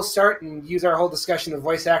I will start and use our whole discussion of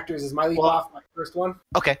voice actors as my lead off, my first one.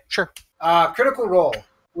 Okay, sure. Critical Role,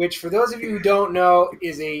 which for those of you who don't know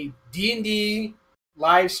is a D&D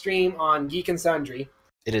live stream on Geek and Sundry.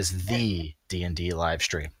 It is the D&D live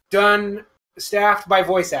stream. Staffed by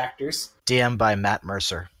voice actors. DM'd by Matt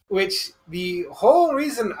Mercer. Which the whole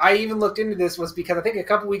reason I even looked into this was because I think a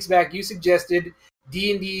couple weeks back you suggested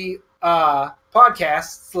D&D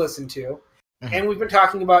podcasts to listen to. Mm-hmm. And we've been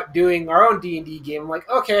talking about doing our own D&D game. I'm like,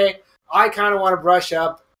 okay, I kind of want to brush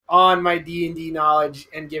up on my D&D knowledge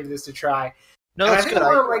and give this a try. No, that's good.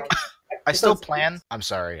 I still plan. I'm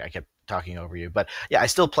sorry, I kept talking over you, but yeah, I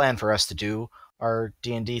still plan for us to do our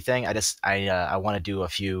D&D thing. I want to do a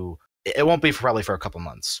few. It won't be probably for a couple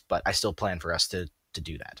months, but I still plan for us to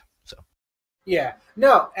do that. So yeah,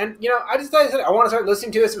 no, and I decided I want to start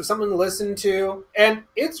listening to this. It was something to listen to, and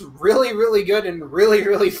it's really, really good and really,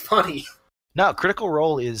 really funny. No, Critical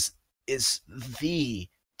Role is the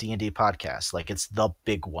D&D podcast. Like it's the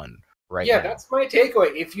big one. Right now. That's my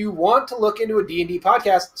takeaway. If you want to look into a D&D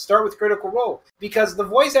podcast, start with Critical Role. Because the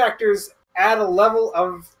voice actors add a level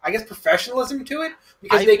of, I guess, professionalism to it,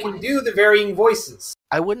 because they can do the varying voices.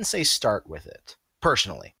 I wouldn't say start with it,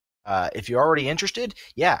 personally. If you're already interested,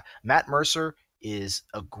 yeah, Matt Mercer is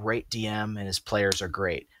a great DM, and his players are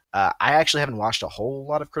great. I actually haven't watched a whole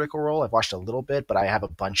lot of Critical Role. I've watched a little bit, but I have a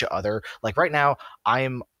bunch of other... Like, right now,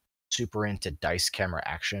 I'm super into Dice Camera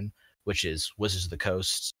Action, which is Wizards of the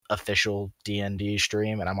Coast's official D&D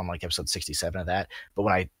stream, and I'm on like episode 67 of that. But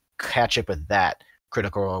when I catch up with that,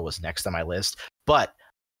 Critical Role was next on my list. But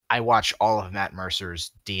I watch all of Matt Mercer's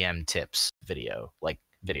DM tips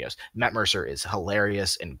videos. Matt Mercer is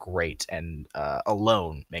hilarious and great, and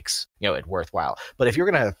alone makes it worthwhile. But if you're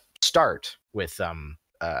gonna start with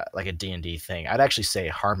like a D&D thing, I'd actually say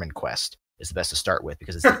Harmon Quest is the best to start with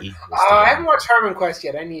because it's the easiest. I haven't watched Harmon Quest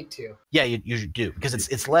yet. I need to. Yeah, you do, because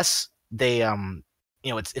it's less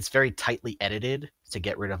it's very tightly edited to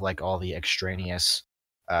get rid of like all the extraneous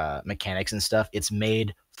mechanics and stuff. It's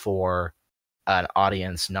made for an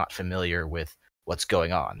audience not familiar with what's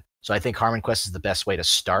going on. So I think Harmon Quest is the best way to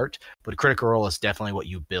start, but Critical Role is definitely what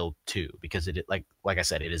you build to, because it like I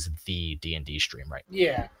said, it is the D&D stream, right?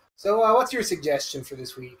 Yeah. So what's your suggestion for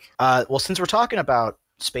this week? Well, since we're talking about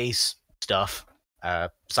space stuff,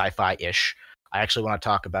 sci-fi-ish, I actually want to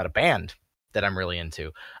talk about a band that I'm really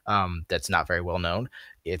into, that's not very well known.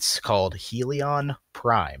 It's called Helion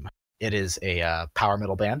Prime. It is a power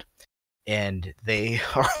metal band, and they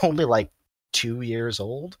are only like 2 years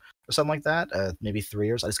old or something like that, maybe 3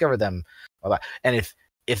 years. I discovered them a lot. And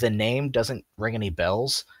if the name doesn't ring any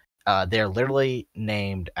bells, they're literally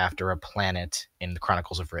named after a planet in the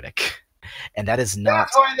Chronicles of Riddick. And that is not...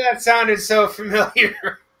 That's why that sounded so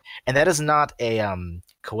familiar. And that is not a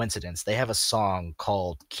coincidence. They have a song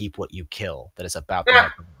called "Keep What You Kill" that is about the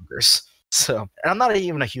Necromongers. So, and I'm not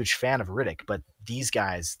even a huge fan of Riddick, but these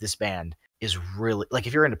guys, this band, is really, like,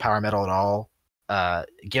 if you're into power metal at all,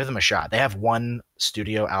 give them a shot. They have one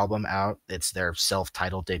studio album out. It's their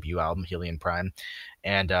self-titled debut album, Helion Prime,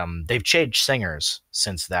 and they've changed singers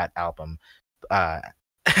since that album.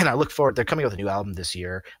 And I look forward. They're coming out with a new album this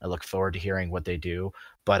year. I look forward to hearing what they do.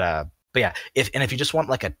 But yeah, if you just want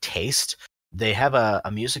like a taste, they have a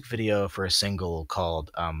music video for a single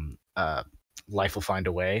called "Life Will Find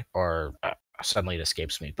a Way," or suddenly it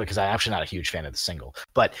escapes me because I'm actually not a huge fan of the single.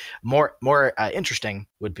 But more interesting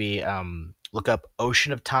would be look up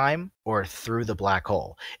 "Ocean of Time" or "Through the Black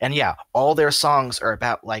Hole," and yeah, all their songs are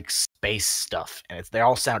about like space stuff, and they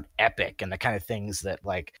all sound epic and the kind of things that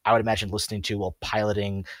like I would imagine listening to while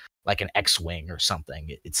piloting like an X-wing or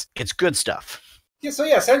something. It's good stuff. Yeah, so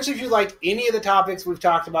yeah, essentially if you like any of the topics we've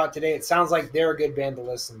talked about today, it sounds like they're a good band to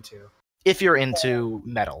listen to. If you're into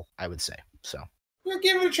metal, I would say. So yeah,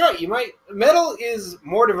 give it a try. Metal is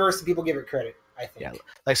more diverse than people give it credit, I think. Yeah, like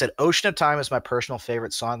I said, "Ocean of Time" is my personal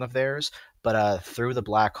favorite song of theirs, but "Through the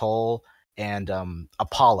Black Hole" and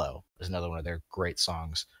 "Apollo" is another one of their great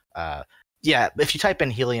songs. Yeah, if you type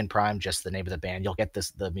in Helion Prime, just the name of the band, you'll get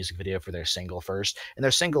the music video for their single first, and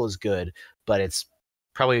their single is good, but it's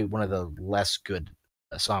probably one of the less good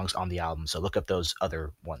songs on the album. So look up those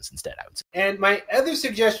other ones instead, I would say. And my other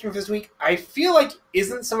suggestion for this week, I feel like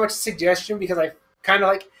isn't so much a suggestion because I kind of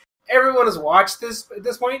like everyone has watched this at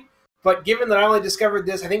this point. But given that I only discovered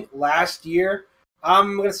this, I think last year,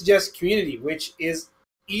 I'm going to suggest Community, which is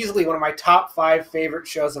easily one of my top 5 favorite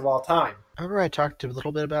shows of all time. Remember I talked a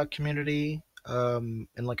little bit about Community in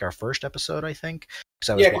like our first episode, I think, because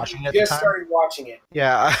I was watching it at the time. Just started watching it.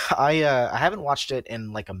 Yeah, I haven't watched it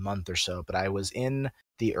in like a month or so, but I was in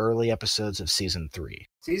the early episodes of season 3.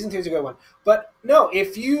 Season 2 is a good one. But no,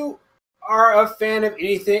 if you are a fan of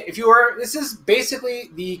anything, this is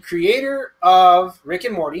basically the creator of Rick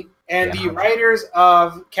and Morty and the writers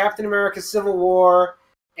of Captain America Civil War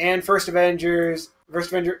and First Avenger,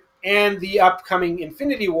 and the upcoming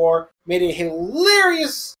Infinity War made a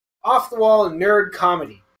hilarious off-the-wall nerd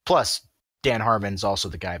comedy. Plus, Dan Harmon's also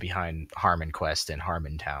the guy behind Harmon Quest and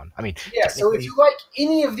Harmontown. I mean, yeah, so if you like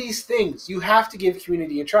any of these things, you have to give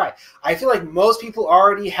Community a try. I feel like most people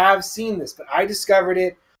already have seen this, but I discovered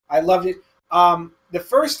it. I loved it. The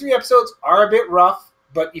first 3 episodes are a bit rough,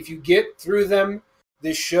 but if you get through them,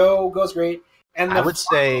 the show goes great. And I would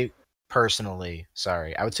say, personally,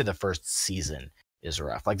 I would say the first season is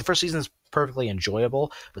rough. Like, the first season is perfectly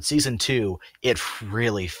enjoyable, but season 2, it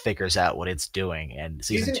really figures out what it's doing. And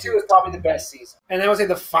season 2 is probably the best season. And I would say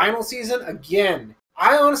the final season, again,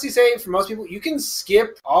 I honestly say for most people, you can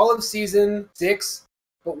skip all of season 6,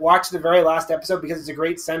 but watch the very last episode because it's a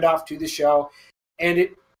great send-off to the show. And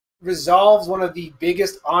it resolves one of the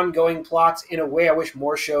biggest ongoing plots in a way I wish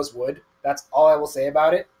more shows would. That's all I will say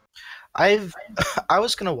about it. I'm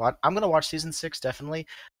gonna watch season 6 definitely,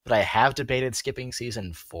 but I have debated skipping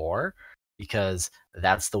season 4 because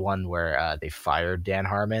that's the one where they fired Dan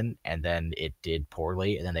Harmon and then it did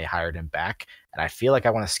poorly and then they hired him back, and I feel like I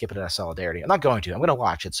want to skip it out of solidarity. I'm not going to. I'm gonna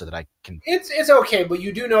watch it so that I can. It's okay, but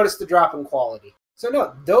you do notice the drop in quality. So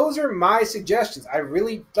no, those are my suggestions. I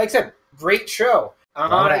really, like I said, great show. I'm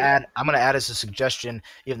gonna add as a suggestion,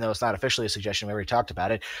 even though it's not officially a suggestion. We already talked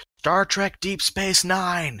about it. Star Trek Deep Space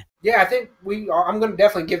Nine. Yeah, I think I'm going to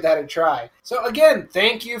definitely give that a try. So again,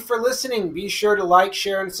 thank you for listening. Be sure to like,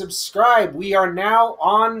 share, and subscribe. We are now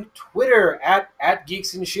on Twitter at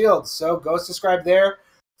Geeks and Shields. So go subscribe there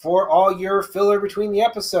for all your filler between the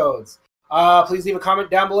episodes. Please leave a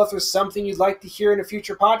comment down below if there's something you'd like to hear in a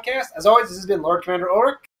future podcast. As always, this has been Lord Commander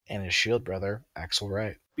Ulrich. And his shield brother, Axel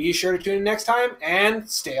Wright. Be sure to tune in next time and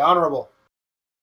stay honorable.